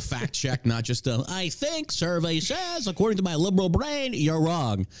actual fact check, not just a I think survey says, according to my liberal brain, you're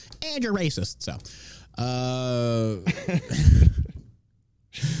wrong and you're racist. So,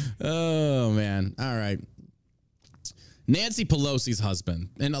 oh man, all right. Nancy Pelosi's husband,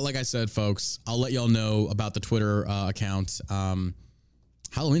 and like I said, folks, I'll let y'all know about the Twitter account.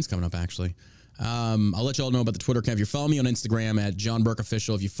 Halloween's coming up, actually. I'll let y'all know about the Twitter account. If you follow me on Instagram at John Burke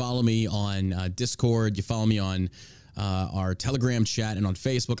Official, if you follow me on Discord, you follow me on our Telegram chat and on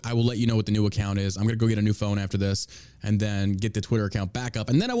Facebook, I will let you know what the new account is. I'm going to go get a new phone after this and then get the Twitter account back up,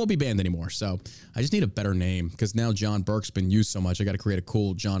 and then I won't be banned anymore. So I just need a better name because now John Burke's been used so much. I got to create a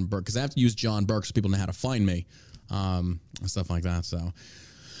cool John Burke because I have to use John Burke so people know how to find me, and stuff like that. So.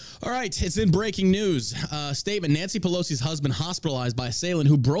 All right, it's in breaking news. Statement, Nancy Pelosi's husband hospitalized by assailant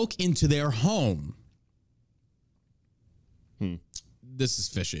who broke into their home. This is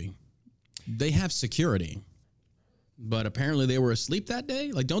fishy. They have security, but apparently they were asleep that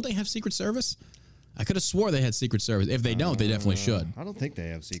day. Like, don't they have Secret Service? I could have swore they had Secret Service. If they don't, they definitely should. I don't think they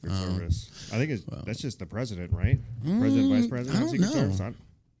have Secret Service. I think that's just the president, right? President, vice president have Secret Service?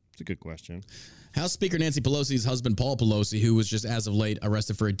 It's a good question. House Speaker Nancy Pelosi's husband, Paul Pelosi, who was just as of late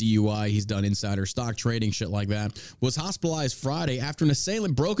arrested for a DUI, he's done insider stock trading, shit like that, was hospitalized Friday after an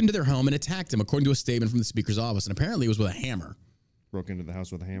assailant broke into their home and attacked him, according to a statement from the Speaker's office. And apparently it was with a hammer. Broke into the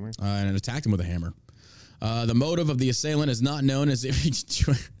house with a hammer? And attacked him with a hammer. The motive of the assailant is not known as if he...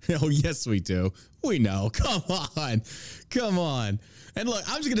 Oh, yes, we do. We know. Come on. Come on. And look,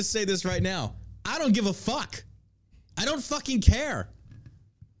 I'm just going to say this right now. I don't give a fuck. I don't fucking care.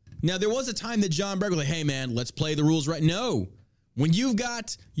 Now, there was a time that John Burke was like, hey, man, let's play the rules right. No. When you've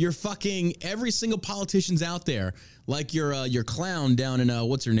got your fucking every single politician's out there, like your clown down in,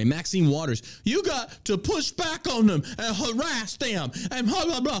 what's her name, Maxine Waters, you got to push back on them and harass them and blah,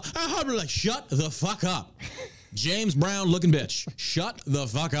 blah, blah, blah, blah. Like, shut the fuck up. James Brown looking bitch. Shut the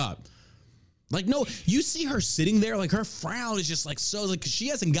fuck up. Like, no, you see her sitting there, like her frown is just like so, like, cause she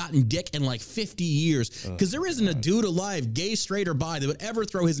hasn't gotten dick in like 50 years. Cause there isn't a dude alive, gay, straight, or bi, that would ever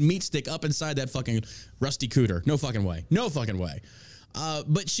throw his meat stick up inside that fucking rusty cooter. No fucking way. No fucking way.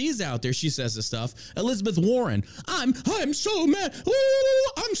 But she's out there. She says this stuff. Elizabeth Warren, I'm so mad. Ooh,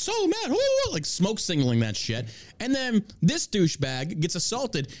 I'm so mad. Ooh, like smoke signaling that shit. And then this douchebag gets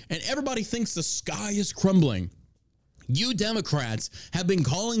assaulted and everybody thinks the sky is crumbling. You Democrats have been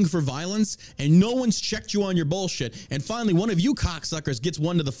calling for violence and no one's checked you on your bullshit. And finally, one of you cocksuckers gets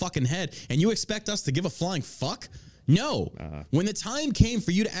one to the fucking head and you expect us to give a flying fuck? No. When the time came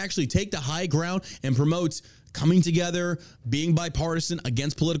for you to actually take the high ground and promote coming together, being bipartisan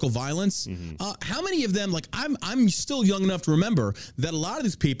against political violence, how many of them, like I'm still young enough to remember that a lot of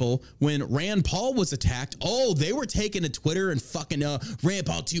these people, when Rand Paul was attacked, they were taking to Twitter and fucking, Rand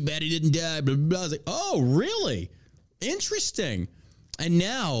Paul, too bad he didn't die, blah, blah, blah. I was like, oh, really? Interesting. And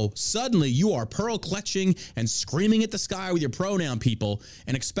now, suddenly, you are pearl clutching and screaming at the sky with your pronoun people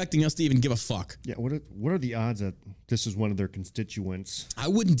and expecting us to even give a fuck. Yeah, what are the odds that this is one of their constituents? I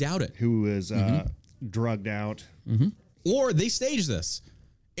wouldn't doubt it. Who is drugged out. Or they stage this.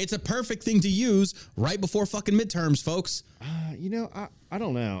 It's a perfect thing to use right before fucking midterms, folks. I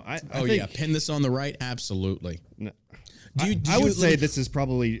don't know. I think, pin this on the right? Absolutely. No. I would say this is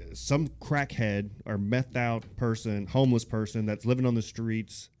probably some crackhead or methed out person, homeless person that's living on the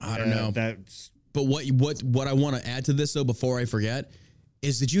streets. I don't know. But what I want to add to this, though, before I forget,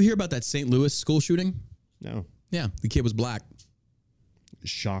 is did you hear about that St. Louis school shooting? No. Yeah, the kid was black.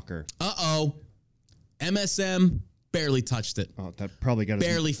 Shocker. MSM barely touched it. Oh, that probably got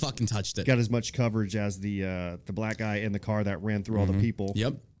barely fucking touched it. Got as much coverage as the black guy in the car that ran through all the people.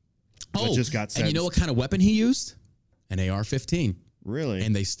 Yep. Just got sentenced. And you know what kind of weapon he used? An AR-15. Really?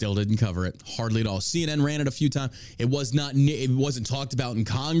 And they still didn't cover it. Hardly at all. CNN ran it a few times. It wasn't talked about in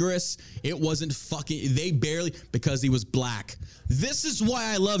Congress. It wasn't they barely, because he was black. This is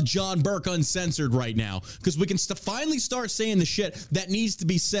why I love John Burke Uncensored right now. Because we can finally start saying the shit that needs to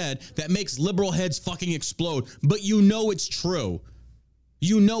be said that makes liberal heads fucking explode. But you know it's true.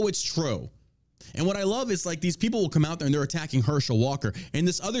 You know it's true. And what I love is like these people will come out there and they're attacking Herschel Walker. And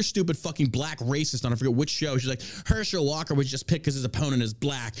this other stupid fucking black racist on I forget which show, she's like, Herschel Walker was just picked because his opponent is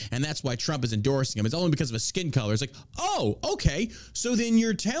black. And that's why Trump is endorsing him. It's only because of his skin color. It's like, oh, okay. So then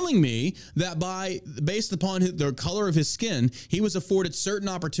you're telling me that based upon the color of his skin, he was afforded certain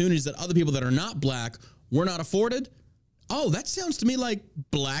opportunities that other people that are not black were not afforded? Oh, that sounds to me like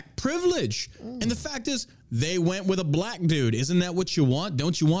black privilege. And the fact is, they went with a black dude. Isn't that what you want?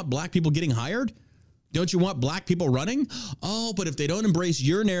 Don't you want black people getting hired? Don't you want black people running? Oh, but if they don't embrace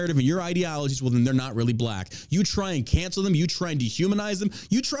your narrative and your ideologies, well, then they're not really black. You try and cancel them. You try and dehumanize them.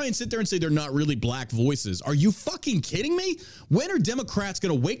 You try and sit there and say they're not really black voices. Are you fucking kidding me? When are Democrats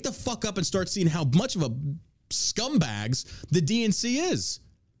going to wake the fuck up and start seeing how much of a scumbags the DNC is?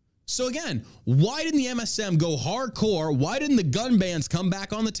 So again, why didn't the MSM go hardcore? Why didn't the gun bans come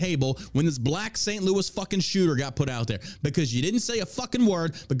back on the table when this black St. Louis fucking shooter got put out there? Because you didn't say a fucking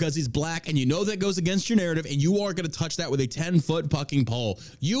word because he's black and you know that goes against your narrative and you aren't going to touch that with a 10-foot fucking pole.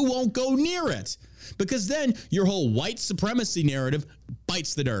 You won't go near it because then your whole white supremacy narrative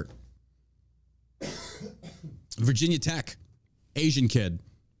bites the dirt. Virginia Tech, Asian kid.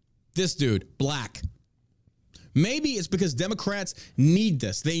 This dude, black. Maybe it's because Democrats need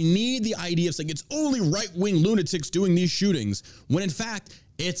this. They need the idea of saying it's only right-wing lunatics doing these shootings, when in fact,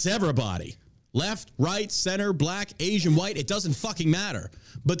 it's everybody. Left, right, center, black, Asian, white, it doesn't fucking matter.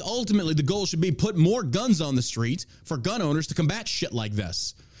 But ultimately, the goal should be put more guns on the street for gun owners to combat shit like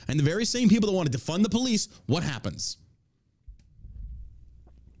this. And the very same people that want to defund the police, what happens?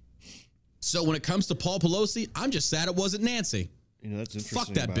 So when it comes to Paul Pelosi, I'm just sad it wasn't Nancy. You know, that's interesting.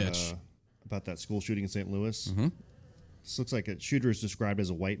 Fuck that bitch. About that school shooting in St. Louis. This looks like a shooter is described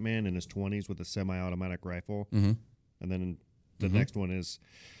as a white man in his 20s with a semi-automatic rifle. And then the next one is,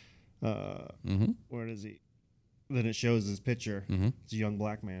 where is he? Then it shows his picture. It's a young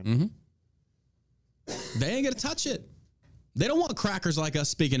black man. They ain't going to touch it. They don't want crackers like us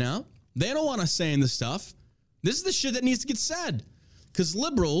speaking out. They don't want us saying this stuff. This is the shit that needs to get said. Because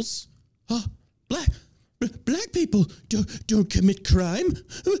liberals, black people don't commit crime.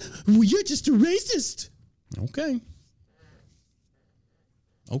 You're just a racist. Okay.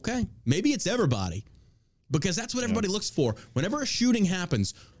 Maybe it's everybody. Because that's what everybody looks for. Whenever a shooting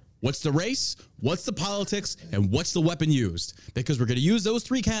happens, what's the race, what's the politics, and what's the weapon used? Because we're going to use those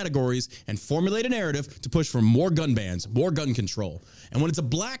three categories and formulate a narrative to push for more gun bans, more gun control. And when it's a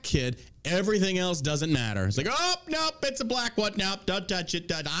black kid, everything else doesn't matter. It's like, oh, nope, it's a black one. Nope, don't touch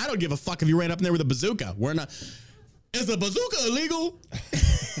it. I don't give a fuck if you ran up in there with a bazooka. We're not. Is a bazooka illegal?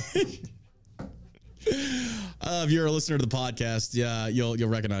 If you're a listener to the podcast, yeah, you'll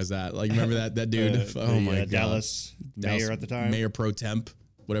recognize that. Like, remember that dude? Oh my God. Dallas mayor at the time. Mayor pro temp.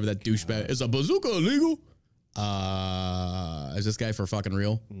 Whatever that douchebag. Is a bazooka illegal? Is this guy for fucking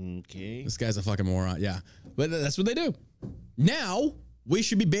real? Okay. This guy's a fucking moron. Yeah. But that's what they do. Now, we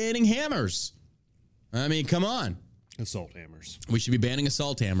should be banning hammers. I mean, come on. Assault hammers. We should be banning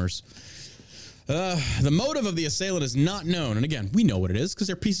assault hammers. The motive of the assailant is not known. And again, we know what it is because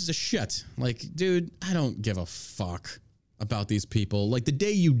they're pieces of shit. Like, dude, I don't give a fuck about these people. Like, the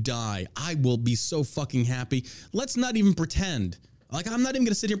day you die, I will be so fucking happy. Let's not even pretend. Like, I'm not even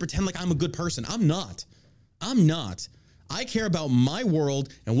going to sit here and pretend like I'm a good person. I'm not. I care about my world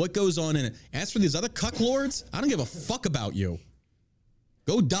and what goes on in it. As for these other cucklords, I don't give a fuck about you.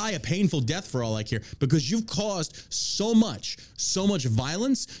 Go die a painful death for all I care, because you've caused so much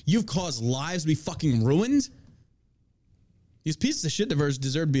violence. You've caused lives to be fucking ruined. These pieces of shit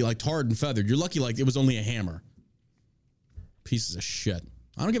deserve to be like tarred and feathered. You're lucky like it was only a hammer. Pieces of shit.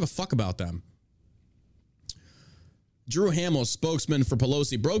 I don't give a fuck about them. Drew Hamill, spokesman for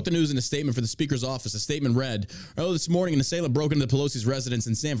Pelosi, broke the news in a statement for the Speaker's office. The statement read, earlier this morning, an assailant broke into Pelosi's residence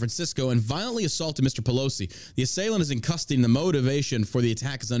in San Francisco and violently assaulted Mr. Pelosi. The assailant is in custody and the motivation for the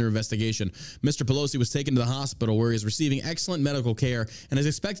attack is under investigation. Mr. Pelosi was taken to the hospital where he is receiving excellent medical care and is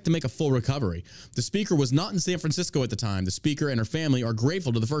expected to make a full recovery. The Speaker was not in San Francisco at the time. The Speaker and her family are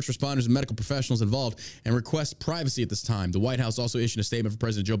grateful to the first responders and medical professionals involved and request privacy at this time. The White House also issued a statement for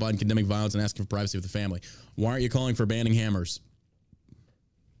President Joe Biden condemning violence and asking for privacy with the family. Why aren't you calling for banning hammers?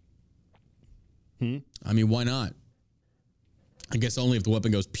 I mean, why not? I guess only if the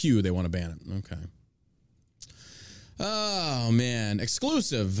weapon goes pew, they want to ban it. Okay. Oh, man.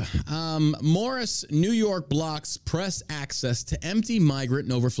 Exclusive. Morris, New York blocks press access to empty migrant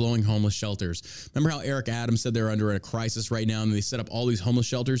and overflowing homeless shelters. Remember how Eric Adams said they're under a crisis right now and they set up all these homeless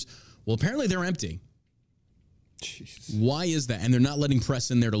shelters? Well, apparently they're empty. Jeez. Why is that? And they're not letting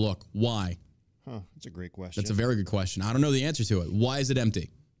press in there to look. Why? Huh, that's a great question. That's a very good question. I don't know the answer to it. Why is it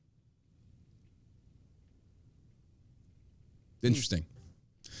empty? Interesting.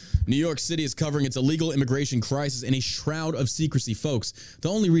 New York City is covering its illegal immigration crisis in a shroud of secrecy, folks. The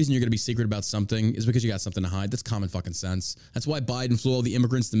only reason you're going to be secret about something is because you got something to hide. That's common fucking sense. That's why Biden flew all the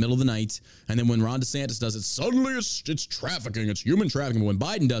immigrants in the middle of the night. And then when Ron DeSantis does it, suddenly it's trafficking. It's human trafficking. But when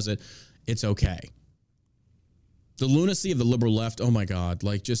Biden does it, it's okay. The lunacy of the liberal left. Oh my God.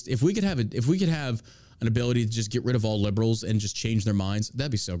 Like, just if we could have an ability to just get rid of all liberals and just change their minds,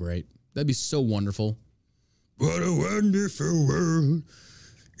 that'd be so great. That'd be so wonderful. What a wonderful world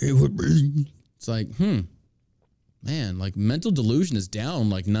it would be. It's like, man, like mental delusion is down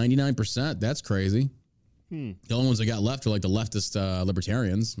like 99%. That's crazy. The only ones that got left are like the leftist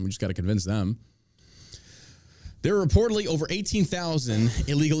libertarians. We just got to convince them. There are reportedly over 18,000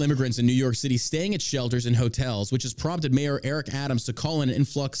 illegal immigrants in New York City staying at shelters and hotels, which has prompted Mayor Eric Adams to call the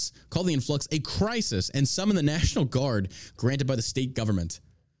influx a crisis and summon the National Guard granted by the state government.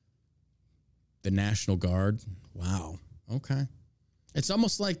 The National Guard? Wow. Okay. It's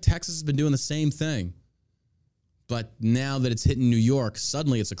almost like Texas has been doing the same thing. But now that it's hitting New York,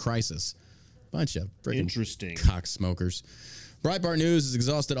 suddenly it's a crisis. Bunch of freaking cocksmokers. Breitbart News has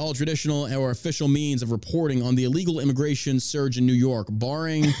exhausted all traditional or official means of reporting on the illegal immigration surge in New York,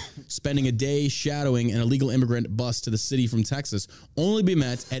 barring spending a day shadowing an illegal immigrant bus to the city from Texas, only be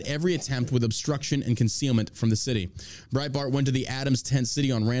met at every attempt with obstruction and concealment from the city. Breitbart went to the Adams tent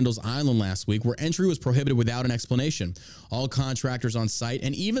city on Randall's Island last week, where entry was prohibited without an explanation. All contractors on site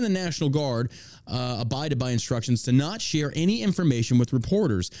and even the National Guard abided by instructions to not share any information with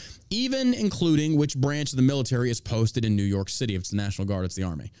reporters, even including which branch of the military is posted in New York City. If it's the National Guard, it's the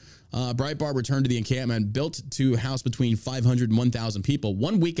Army. Breitbart returned to the encampment built to house between 500 and 1,000 people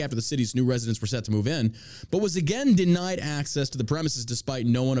 1 week after the city's new residents were set to move in, but was again denied access to the premises despite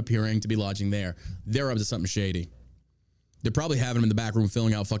no one appearing to be lodging there. They're up to something shady. They're probably having them in the back room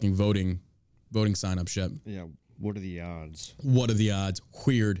filling out fucking voting sign-up shit. Yeah, what are the odds? What are the odds?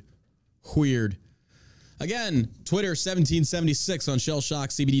 Weird. Again, Twitter 1776 on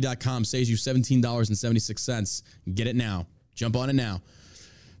shellshockcbd.com saves you $17.76. Get it now. Jump on it now.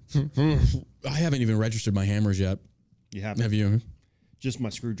 I haven't even registered my hammers yet. You haven't? Have you? Just my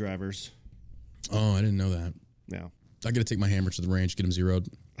screwdrivers. Oh, I didn't know that. Yeah. I got to take my hammers to the range, get them zeroed.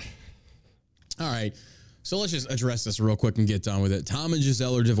 All right. So let's just address this real quick and get done with it. Tom and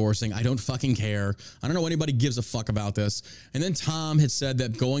Giselle are divorcing. I don't fucking care. I don't know anybody gives a fuck about this. And then Tom had said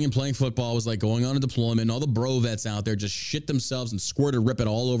that going and playing football was like going on a deployment, and all the bro vets out there just shit themselves and squirt or rip it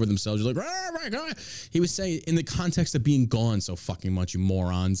all over themselves. You're like, oh my God. He was saying in the context of being gone so fucking much, you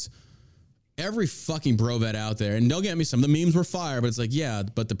morons. Every fucking bro vet out there, and don't get me, some of the memes were fire, but it's like, yeah,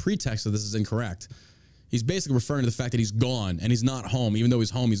 but the pretext of this is incorrect. He's basically referring to the fact that he's gone and he's not home. Even though he's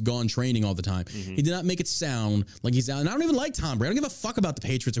home, he's gone training all the time. Mm-hmm. He did not make it sound like he's out. And I don't even like Tom Brady. I don't give a fuck about the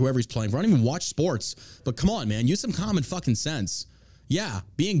Patriots or whoever he's playing for. I don't even watch sports. But come on, man. Use some common fucking sense. Yeah,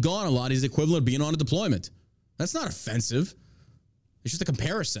 being gone a lot is equivalent of being on a deployment. That's not offensive. It's just a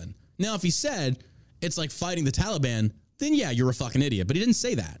comparison. Now, if he said it's like fighting the Taliban, then yeah, you're a fucking idiot. But he didn't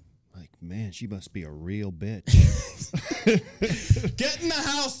say that. Like, man, she must be a real bitch. Get in the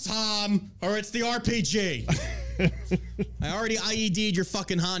house, Tom, or it's the RPG. I already IED'd your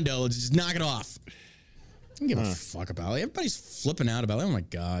fucking Hondo. Just knock it off. I don't give a fuck about it. Everybody's flipping out about it. Oh, my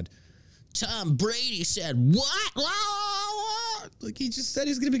God. Tom Brady said, what? Like, he just said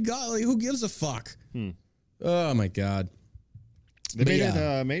he's going to be gone. Like, who gives a fuck? Oh, my God.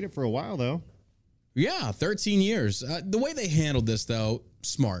 They made it for a while, though. Yeah, 13 years. The way they handled this, though,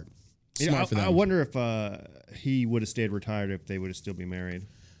 smart. Smart for them. I wonder if he would have stayed retired if they would have still been married.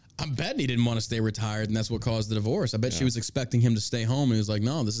 I'm betting he didn't want to stay retired, and that's what caused the divorce. I bet she was expecting him to stay home, and he was like,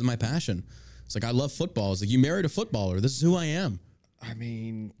 no, this is my passion. It's like, I love football. It's like, you married a footballer. This is who I am. I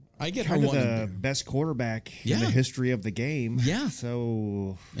mean, I get kind of the best quarterback in the history of the game. Yeah.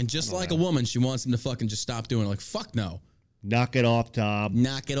 So, and just like a woman, she wants him to fucking just stop doing it. Like, fuck no. Knock it off, Tom.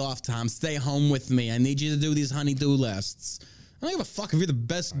 Knock it off, Tom. Stay home with me. I need you to do these honey-do lists. I don't give a fuck if you're the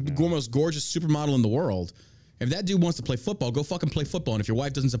best, most gorgeous supermodel in the world. If that dude wants to play football, go fucking play football. And if your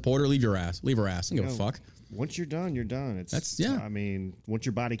wife doesn't support her, leave her ass. I don't give a fuck. Once you're done, you're done. I mean, once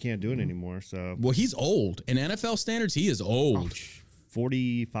your body can't do it anymore. So. Well, he's old. In NFL standards, he is old.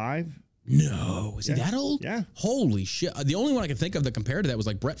 45? No. Is he that old? Yeah. Holy shit. The only one I can think of that compared to that was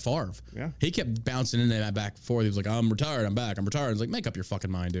like Brett Favre. Yeah. He kept bouncing in that back and forth. He was like, I'm retired. I'm back. I'm retired. I was like, make up your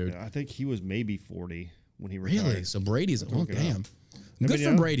fucking mind, dude. Yeah, I think he was maybe 40 when he retired. Really? So Brady's, oh, damn. Good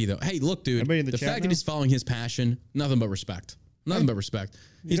for Brady, though. Hey, look, dude, the fact that he's following his passion, nothing but respect. Nothing but respect.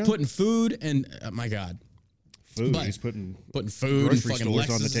 He's putting food and, my God. Food. He's putting food and fucking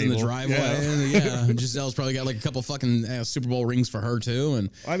Lexus in the driveway. Yeah. Giselle's probably got like a couple fucking Super Bowl rings for her, too. And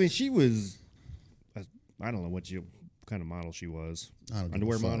I mean, she was, I don't know what you kind of model she was. I don't give a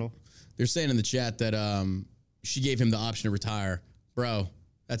Underwear fuck. model. They're saying in the chat that she gave him the option to retire. Bro,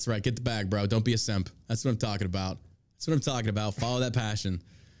 that's right. Get the bag, bro. Don't be a simp. That's what I'm talking about. That's what I'm talking about. Follow that passion.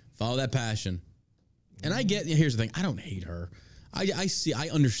 Follow that passion. And I get, here's the thing. I don't hate her. I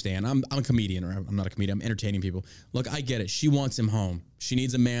understand. I'm a comedian, or I'm not a comedian. I'm entertaining people. Look, I get it. She wants him home. She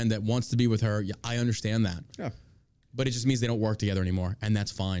needs a man that wants to be with her. Yeah, I understand that. Yeah. But it just means they don't work together anymore, and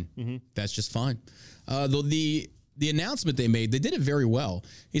that's fine. That's just fine. The announcement they made, they did it very well.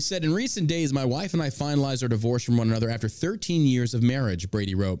 He said, in recent days, my wife and I finalized our divorce from one another after 13 years of marriage,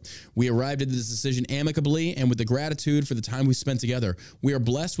 Brady wrote. We arrived at this decision amicably and with the gratitude for the time we spent together. We are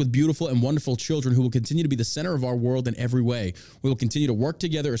blessed with beautiful and wonderful children who will continue to be the center of our world in every way. We will continue to work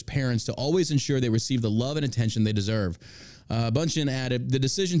together as parents to always ensure they receive the love and attention they deserve. Bunchen added, the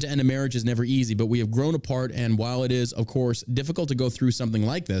decision to end a marriage is never easy, but we have grown apart, and while it is, of course, difficult to go through something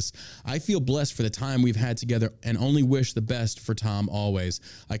like this, I feel blessed for the time we've had together and only wish the best for Tom always.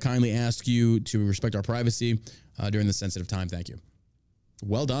 I kindly ask you to respect our privacy during this sensitive time. Thank you.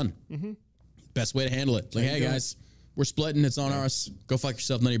 Well done. Best way to handle it. Like, hey, guys, we're splitting. It's on us. Go fuck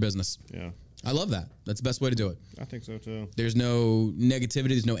yourself. None of your business. Yeah. I love that. That's the best way to do it. I think so, too. There's no negativity.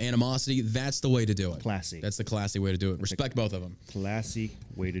 There's no animosity. That's the way to do it. Classy. That's the classy way to do it. Respect both of them. Classy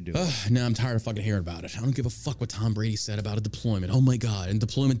way to do it. Now I'm tired of fucking hearing about it. I don't give a fuck what Tom Brady said about a deployment. Oh my God. And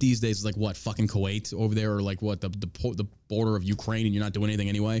deployment these days is like what? Fucking Kuwait over there, or like what? The border of Ukraine, and you're not doing anything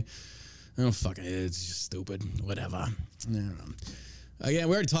anyway? Oh, fucking, it's just stupid. Whatever. I don't know. Again,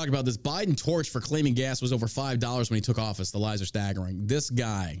 we already talked about this. Biden torched for claiming gas was over $5 when he took office. The lies are staggering. This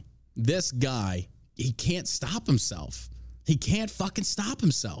guy, he can't stop himself. He can't fucking stop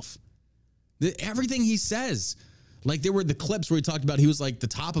himself. Everything he says, like there were the clips where he talked about he was like the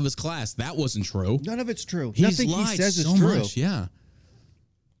top of his class. That wasn't true. None of it's true. He's Nothing lied he says so is true. much. Yeah.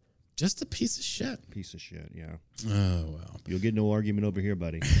 Just a piece of shit. Piece of shit, yeah. Oh, well. You'll get no argument over here,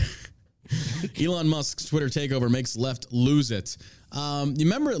 buddy. Elon Musk's Twitter takeover makes left lose it. You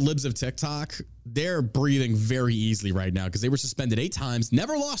remember Libs of TikTok? They're breathing very easily right now because they were suspended 8 times,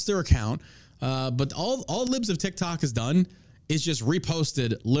 never lost their account. But all Libs of TikTok has done is just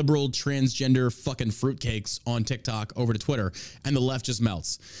reposted liberal transgender fucking fruitcakes on TikTok over to Twitter, and the left just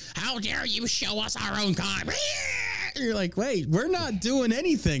melts. How dare you show us our own kind? You're like, wait, we're not doing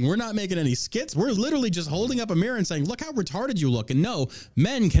anything. We're not making any skits. We're literally just holding up a mirror and saying, look how retarded you look. And no,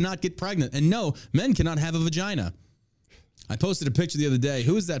 men cannot get pregnant. And no, men cannot have a vagina. I posted a picture the other day.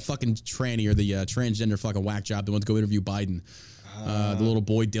 Who is that fucking tranny or the transgender fucking whack job that went to go interview Biden? The little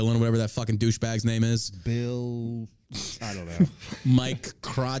boy Dylan, whatever that fucking douchebag's name is. Bill, I don't know. Mike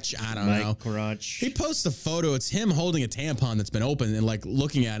Crotch, I don't know. Mike Crotch. He posts a photo. It's him holding a tampon that's been open and like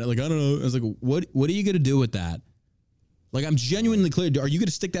looking at it. Like, I don't know. I was like, what are you going to do with that? Like, I'm genuinely clear. Are you going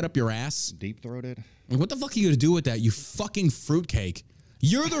to stick that up your ass? Deep-throated? Like, what the fuck are you going to do with that, you fucking fruitcake?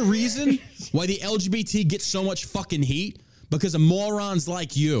 You're the reason why the LGBT gets so much fucking heat because of morons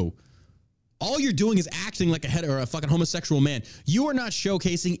like you. All you're doing is acting like a fucking homosexual man. You are not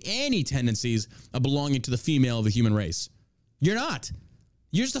showcasing any tendencies of belonging to the female of the human race. You're not.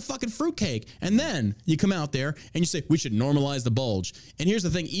 You're just a fucking fruitcake. And then you come out there and you say, we should normalize the bulge. And here's the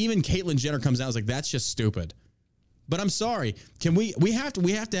thing. Even Caitlyn Jenner comes out and is like, that's just stupid. But I'm sorry. Can we have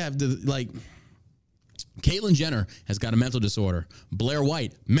to have the, like, Caitlyn Jenner has got a mental disorder. Blair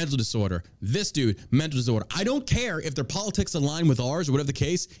White, mental disorder. This dude, mental disorder. I don't care if their politics align with ours or whatever the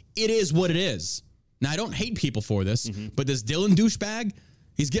case. It is what it is. Now, I don't hate people for this, but this Dylan douchebag,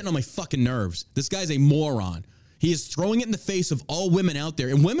 he's getting on my fucking nerves. This guy's a moron. He is throwing it in the face of all women out there,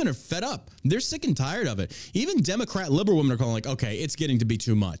 and women are fed up. They're sick and tired of it. Even Democrat liberal women are calling like, okay, it's getting to be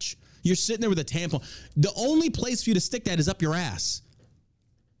too much. You're sitting there with a tampon. The only place for you to stick that is up your ass.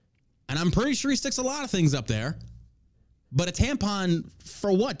 And I'm pretty sure he sticks a lot of things up there. But a tampon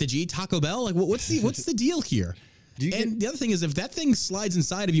for what? Did you eat Taco Bell? Like, what's the deal here? The other thing is, if that thing slides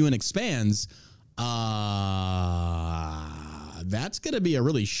inside of you and expands, that's going to be a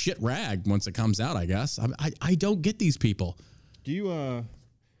really shit rag once it comes out, I guess. I don't get these people. Do you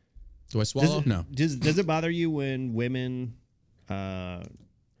do I swallow? No. Does it bother you when women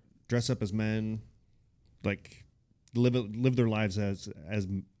dress up as men, like live their lives as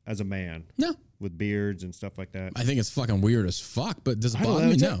a man? No. With beards and stuff like that. I think it's fucking weird as fuck, but does it bother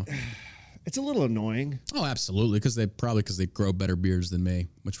me? No. It's a little annoying. Oh, absolutely, because they grow better beards than me,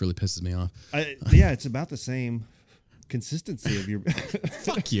 which really pisses me off. Yeah, it's about the same consistency of your.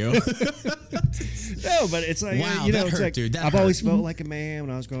 Fuck you. No, but it's like, wow, you know, it's hurt, like, dude, I've always felt like a man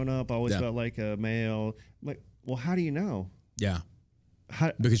when I was growing up. I always Yeah. felt like a male. I'm like, well, how do you know? Yeah.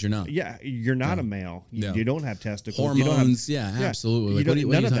 because you're not. Yeah, you're not a male. You don't have testicles. Hormones. Absolutely. Like, what are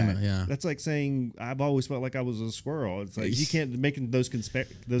you talking about? Yeah. That's like saying I've always felt like I was a squirrel. It's like you can't make those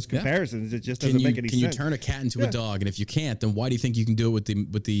comparisons. It just doesn't make any sense. Can you turn a cat into a dog? And if you can't, then why do you think you can do it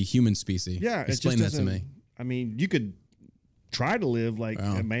with the human species? Yeah, explain that to me. I mean, you could try to live like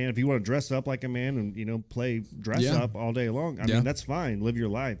a man if you want to dress up like a man and play dress up all day long. I mean, that's fine. Live your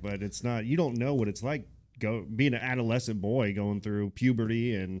life, but it's not. You don't know what it's like being an adolescent boy going through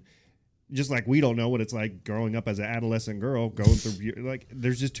puberty, and just like we don't know what it's like growing up as an adolescent girl going through, like,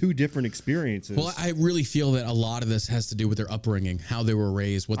 there's just two different experiences. Well, I really feel that a lot of this has to do with their upbringing, how they were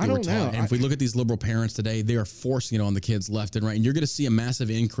raised, what they were taught. And if we look at these liberal parents today, they are forcing it on the kids left and right. And you're going to see a massive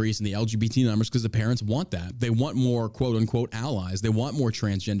increase in the LGBT numbers because the parents want that. They want more quote unquote allies. They want more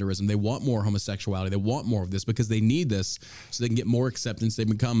transgenderism. They want more homosexuality. They want more of this because they need this so they can get more acceptance. They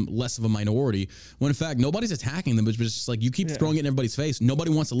become less of a minority when in fact nobody's attacking them. It's just like you keep throwing it in everybody's face. Nobody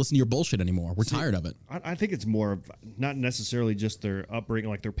wants to listen to your bullshit anymore. We're tired of it. I think it's more of not necessarily just their upbringing,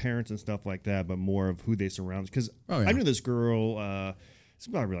 like their parents and stuff like that, but more of who they surround. Because I knew this girl, it's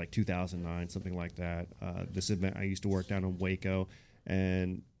probably like 2009, something like that. This event, I used to work down in Waco,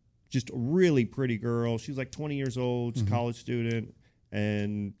 and just a really pretty girl. She was like 20 years old, college student,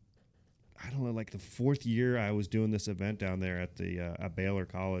 and I don't know, like the fourth year I was doing this event down there at the at Baylor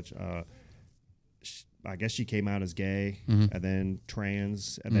College. I guess she came out as gay, and then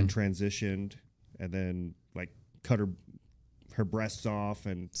trans, and then transitioned, and then like cut her breasts off,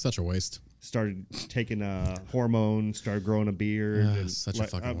 and such a waste. Started taking hormones, started growing a beard. And such a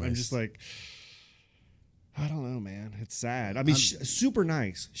fucking waste. I'm just like, I don't know, man. It's sad. I mean, super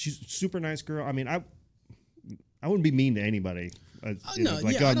nice. She's a super nice girl. I mean, I wouldn't be mean to anybody. I don't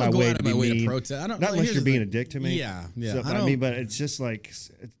go out of my way to protest. Not unless you're being a dick to me. Yeah. So, I mean, but it's just like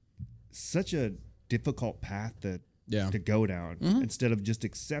it's such a difficult path to go down instead of just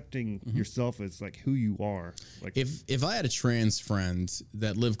accepting yourself as like who you are. Like if I had a trans friend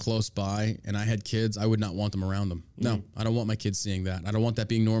that lived close by and I had kids, I would not want them around them. No, I don't want my kids seeing that. I don't want that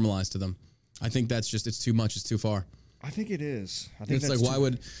being normalized to them. I think that's just, it's too much. It's too far. I think it is. I think it's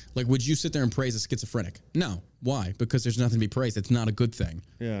like, would you sit there and praise a schizophrenic? No. Why? Because there's nothing to be praised. It's not a good thing.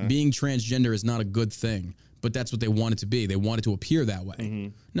 Yeah. Being transgender is not a good thing. But that's what they want it to be. They want it to appear that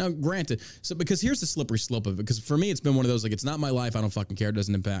way. Now, granted, so because here's the slippery slope of it. Because for me, it's been one of those, like, it's not my life. I don't fucking care. It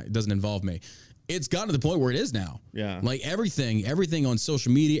doesn't involve me. It's gotten to the point where it is now. Yeah. Like everything on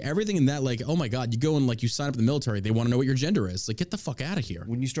social media, everything in that, like, oh my God, you go and like you sign up in the military. They want to know what your gender is. Like, get the fuck out of here.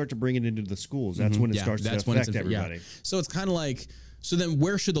 When you start to bring it into the schools, that's when it starts to affect everybody. Yeah. So it's kind of like, so then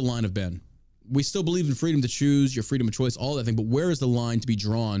where should the line have been? We still believe in freedom to choose, your freedom of choice, all that thing. But where is the line to be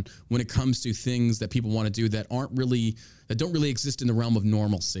drawn when it comes to things that people want to do that don't really exist in the realm of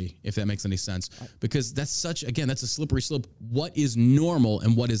normalcy, if that makes any sense? Because that's that's a slippery slope. What is normal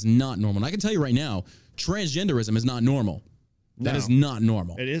and what is not normal? And I can tell you right now, transgenderism is not normal. That is not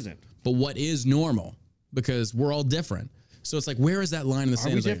normal. It isn't. But what is normal? Because we're all different. So it's like, where is that line in the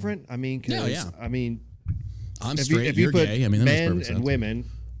sand? Are we different? I mean, I mean, I'm straight, you're gay. I mean, that makes perfect sense. And women.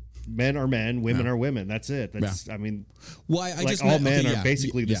 Men are men, women are women. That's it. That's I mean, I just all meant, men are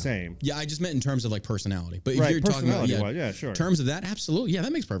basically the same. Yeah, I just meant in terms of like personality. But if you're talking about sure. terms of that, absolutely,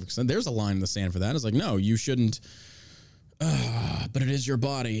 that makes perfect sense. There's a line in the sand for that. It's like, no, you shouldn't. But it is your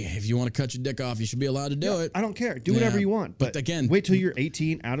body. If you want to cut your dick off, you should be allowed to do it. I don't care. Do whatever you want. But again, wait till you're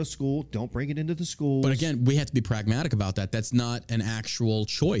 18, out of school. Don't bring it into the schools. But again, we have to be pragmatic about that. That's not an actual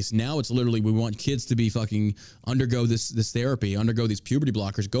choice. Now it's literally we want kids to be fucking undergo this therapy, undergo these puberty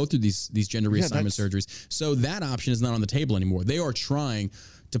blockers, go through these gender reassignment surgeries. So that option is not on the table anymore. They are trying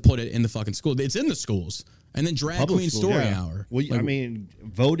to put it in the fucking school. It's in the schools. And then drag queen story hour. Well, I mean,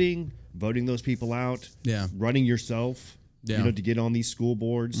 voting those people out. Yeah. Running yourself. Yeah. You know, to get on these school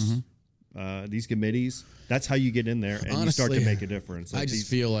boards, these committees. That's how you get in there and you start to make a difference. I just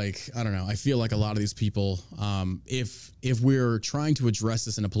feel like, I don't know, I feel like a lot of these people, if we're trying to address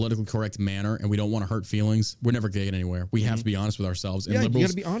this in a politically correct manner and we don't want to hurt feelings, we're never going to get anywhere. We have to be honest with ourselves. And you got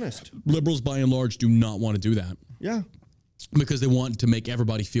to be honest. Liberals, by and large, do not want to do that. Yeah. Because they want to make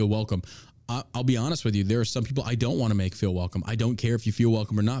everybody feel welcome. I'll be honest with you. There are some people I don't want to make feel welcome. I don't care if you feel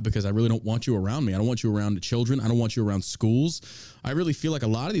welcome or not because I really don't want you around me. I don't want you around the children. I don't want you around schools. I really feel like a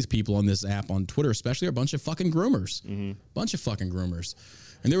lot of these people on this app, on Twitter especially, are a bunch of fucking groomers. Bunch of fucking groomers.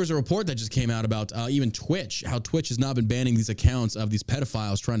 And there was a report that just came out about even Twitch, how Twitch has not been banning these accounts of these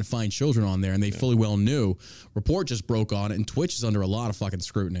pedophiles trying to find children on there, and they fully well knew. Report just broke on it, and Twitch is under a lot of fucking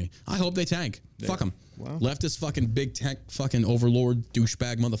scrutiny. I hope they tank. Yeah. Fuck them. Wow. Leftist fucking big tech fucking overlord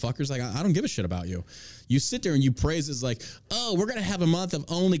douchebag motherfuckers. Like, I don't give a shit about you. You sit there and you praise it's like, oh, we're going to have a month of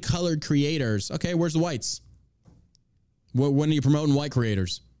only colored creators. Okay, where's the whites? When are you promoting white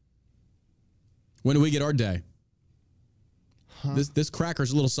creators? When do we get our day? Huh? This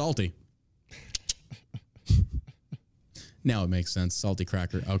cracker's a little salty. Now it makes sense. Salty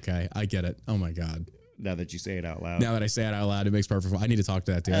cracker. Okay, I get it. Oh my God. Now that you say it out loud. Now that I say it out loud, it makes perfect. I need to talk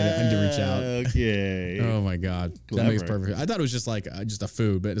to that dude. I need to reach out. Okay. Oh my God. Clever. That makes perfect. I thought it was just like just a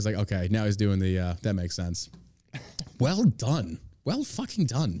food, but it's like, okay, now he's doing the, that makes sense. Well done. Well fucking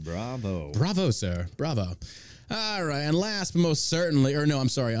done. Bravo. Bravo, sir. Bravo. All right, and last but most certainly, or no, I'm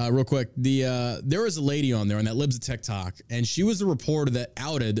sorry, real quick. There was a lady on there on that Libs of TikTok, and she was the reporter that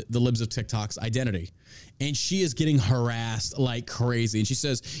outed the Libs of TikTok's identity. And she is getting harassed like crazy. And she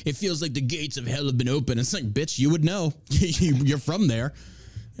says, it feels like the gates of hell have been opened. It's like, bitch, you would know. You're from there.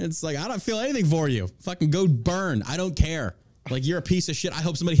 It's like, I don't feel anything for you. Fucking go burn. I don't care. Like, you're a piece of shit. I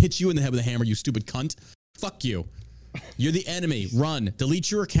hope somebody hits you in the head with a hammer, you stupid cunt. Fuck you. You're the enemy. Run. Delete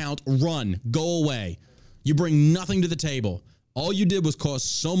your account. Run. Go away. You bring nothing to the table. All you did was cause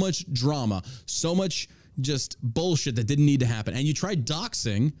so much drama, so much just bullshit that didn't need to happen. And you tried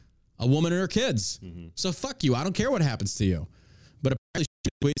doxing a woman and her kids. Mm-hmm. So fuck you. I don't care what happens to you. But apparently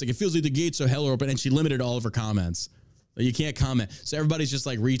she tweets like, it feels like the gates are hell are open, and she limited all of her comments. Like, you can't comment. So everybody's just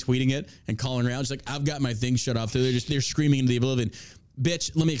like retweeting it and calling her out. She's like, I've got my thing shut off. They're screaming into the oblivion.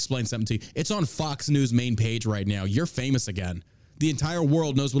 Bitch, let me explain something to you. It's on Fox News main page right now. You're famous again. The entire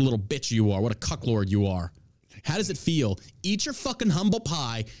world knows what a little bitch you are, what a cucklord you are. How does it feel? Eat your fucking humble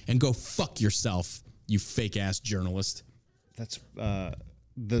pie and go fuck yourself, you fake ass journalist. That's the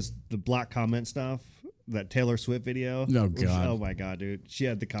block comment stuff, that Taylor Swift video. Oh God. Oh my God, dude. She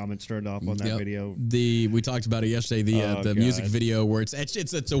had the comments turned off on that video. We talked about it yesterday, the music video where it's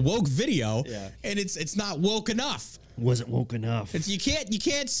a woke video, and it's not woke enough. Wasn't woke enough. You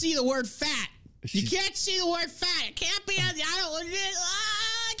can't see the word fat. You can't see the word fat. It can't be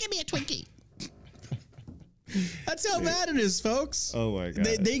give me a Twinkie. That's how bad it is, folks. Oh my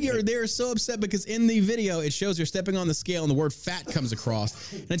God. They're so upset because in the video it shows her stepping on the scale and the word fat comes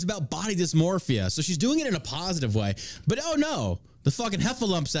across, and it's about body dysmorphia. So she's doing it in a positive way. But oh no, the fucking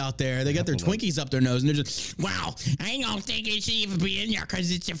heffalumps out there, they got their Twinkies up their nose and they're just, wow, I don't think it should even be in there because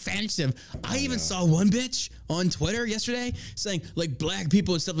it's offensive. I even saw one bitch on Twitter yesterday saying like black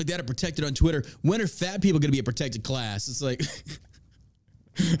people and stuff like that are protected on Twitter. When are fat people going to be a protected class? It's like...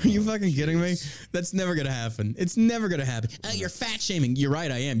 Are you fucking kidding me? That's never going to happen. It's never going to happen. You're fat shaming. You're right,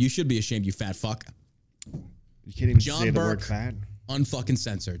 I am. You should be ashamed, you fat fuck. You can't even John say Burke, the word fat. Unfucking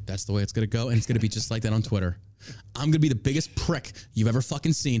censored. That's the way it's going to go, and it's going to be just like that on Twitter. I'm going to be the biggest prick you've ever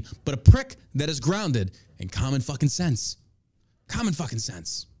fucking seen, but a prick that is grounded in common fucking sense. Common fucking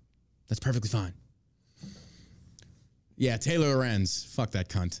sense. That's perfectly fine. Yeah, Taylor Lorenz. Fuck that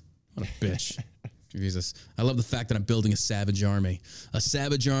cunt. What a bitch. Jesus. I love the fact that I'm building a savage army. A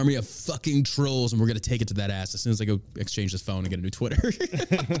savage army of fucking trolls, and we're going to take it to that ass as soon as I go exchange this phone and get a new Twitter.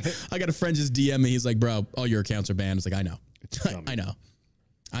 I got a friend just DM me. He's like, bro, all your accounts are banned. It's like, I know. I know.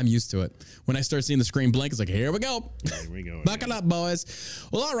 I'm used to it. When I start seeing the screen blink, it's like, here we go. Here we go. Buckle up, boys.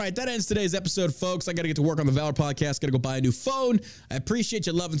 Well, all right. That ends today's episode, folks. I got to get to work on the Valor podcast. Got to go buy a new phone. I appreciate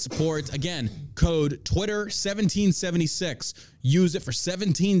your love and support. Again, code Twitter1776. Use it for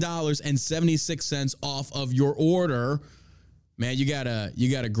 $17.76 off of your order. Man, you got a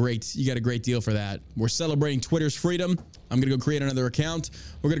great deal for that. We're celebrating Twitter's freedom. I'm going to go create another account.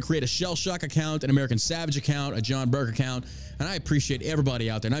 We're going to create a Shell Shock account, an American Savage account, a John Burke account. And I appreciate everybody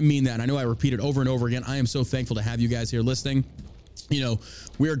out there. And I mean that. And I know I repeat it over and over again. I am so thankful to have you guys here listening. You know,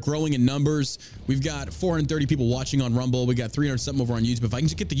 we are growing in numbers. We've got 430 people watching on Rumble. We got 300 something over on YouTube. If I can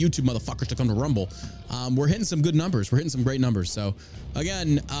just get the YouTube motherfuckers to come to Rumble, we're hitting some good numbers. We're hitting some great numbers. So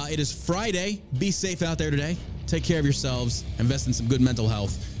again, it is Friday. Be safe out there today. Take care of yourselves. Invest in some good mental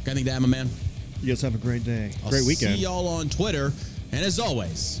health. Got anything to add, my man? You guys have a great day. I'll great weekend. See y'all on Twitter. And as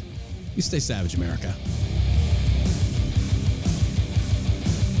always, you stay savage, America.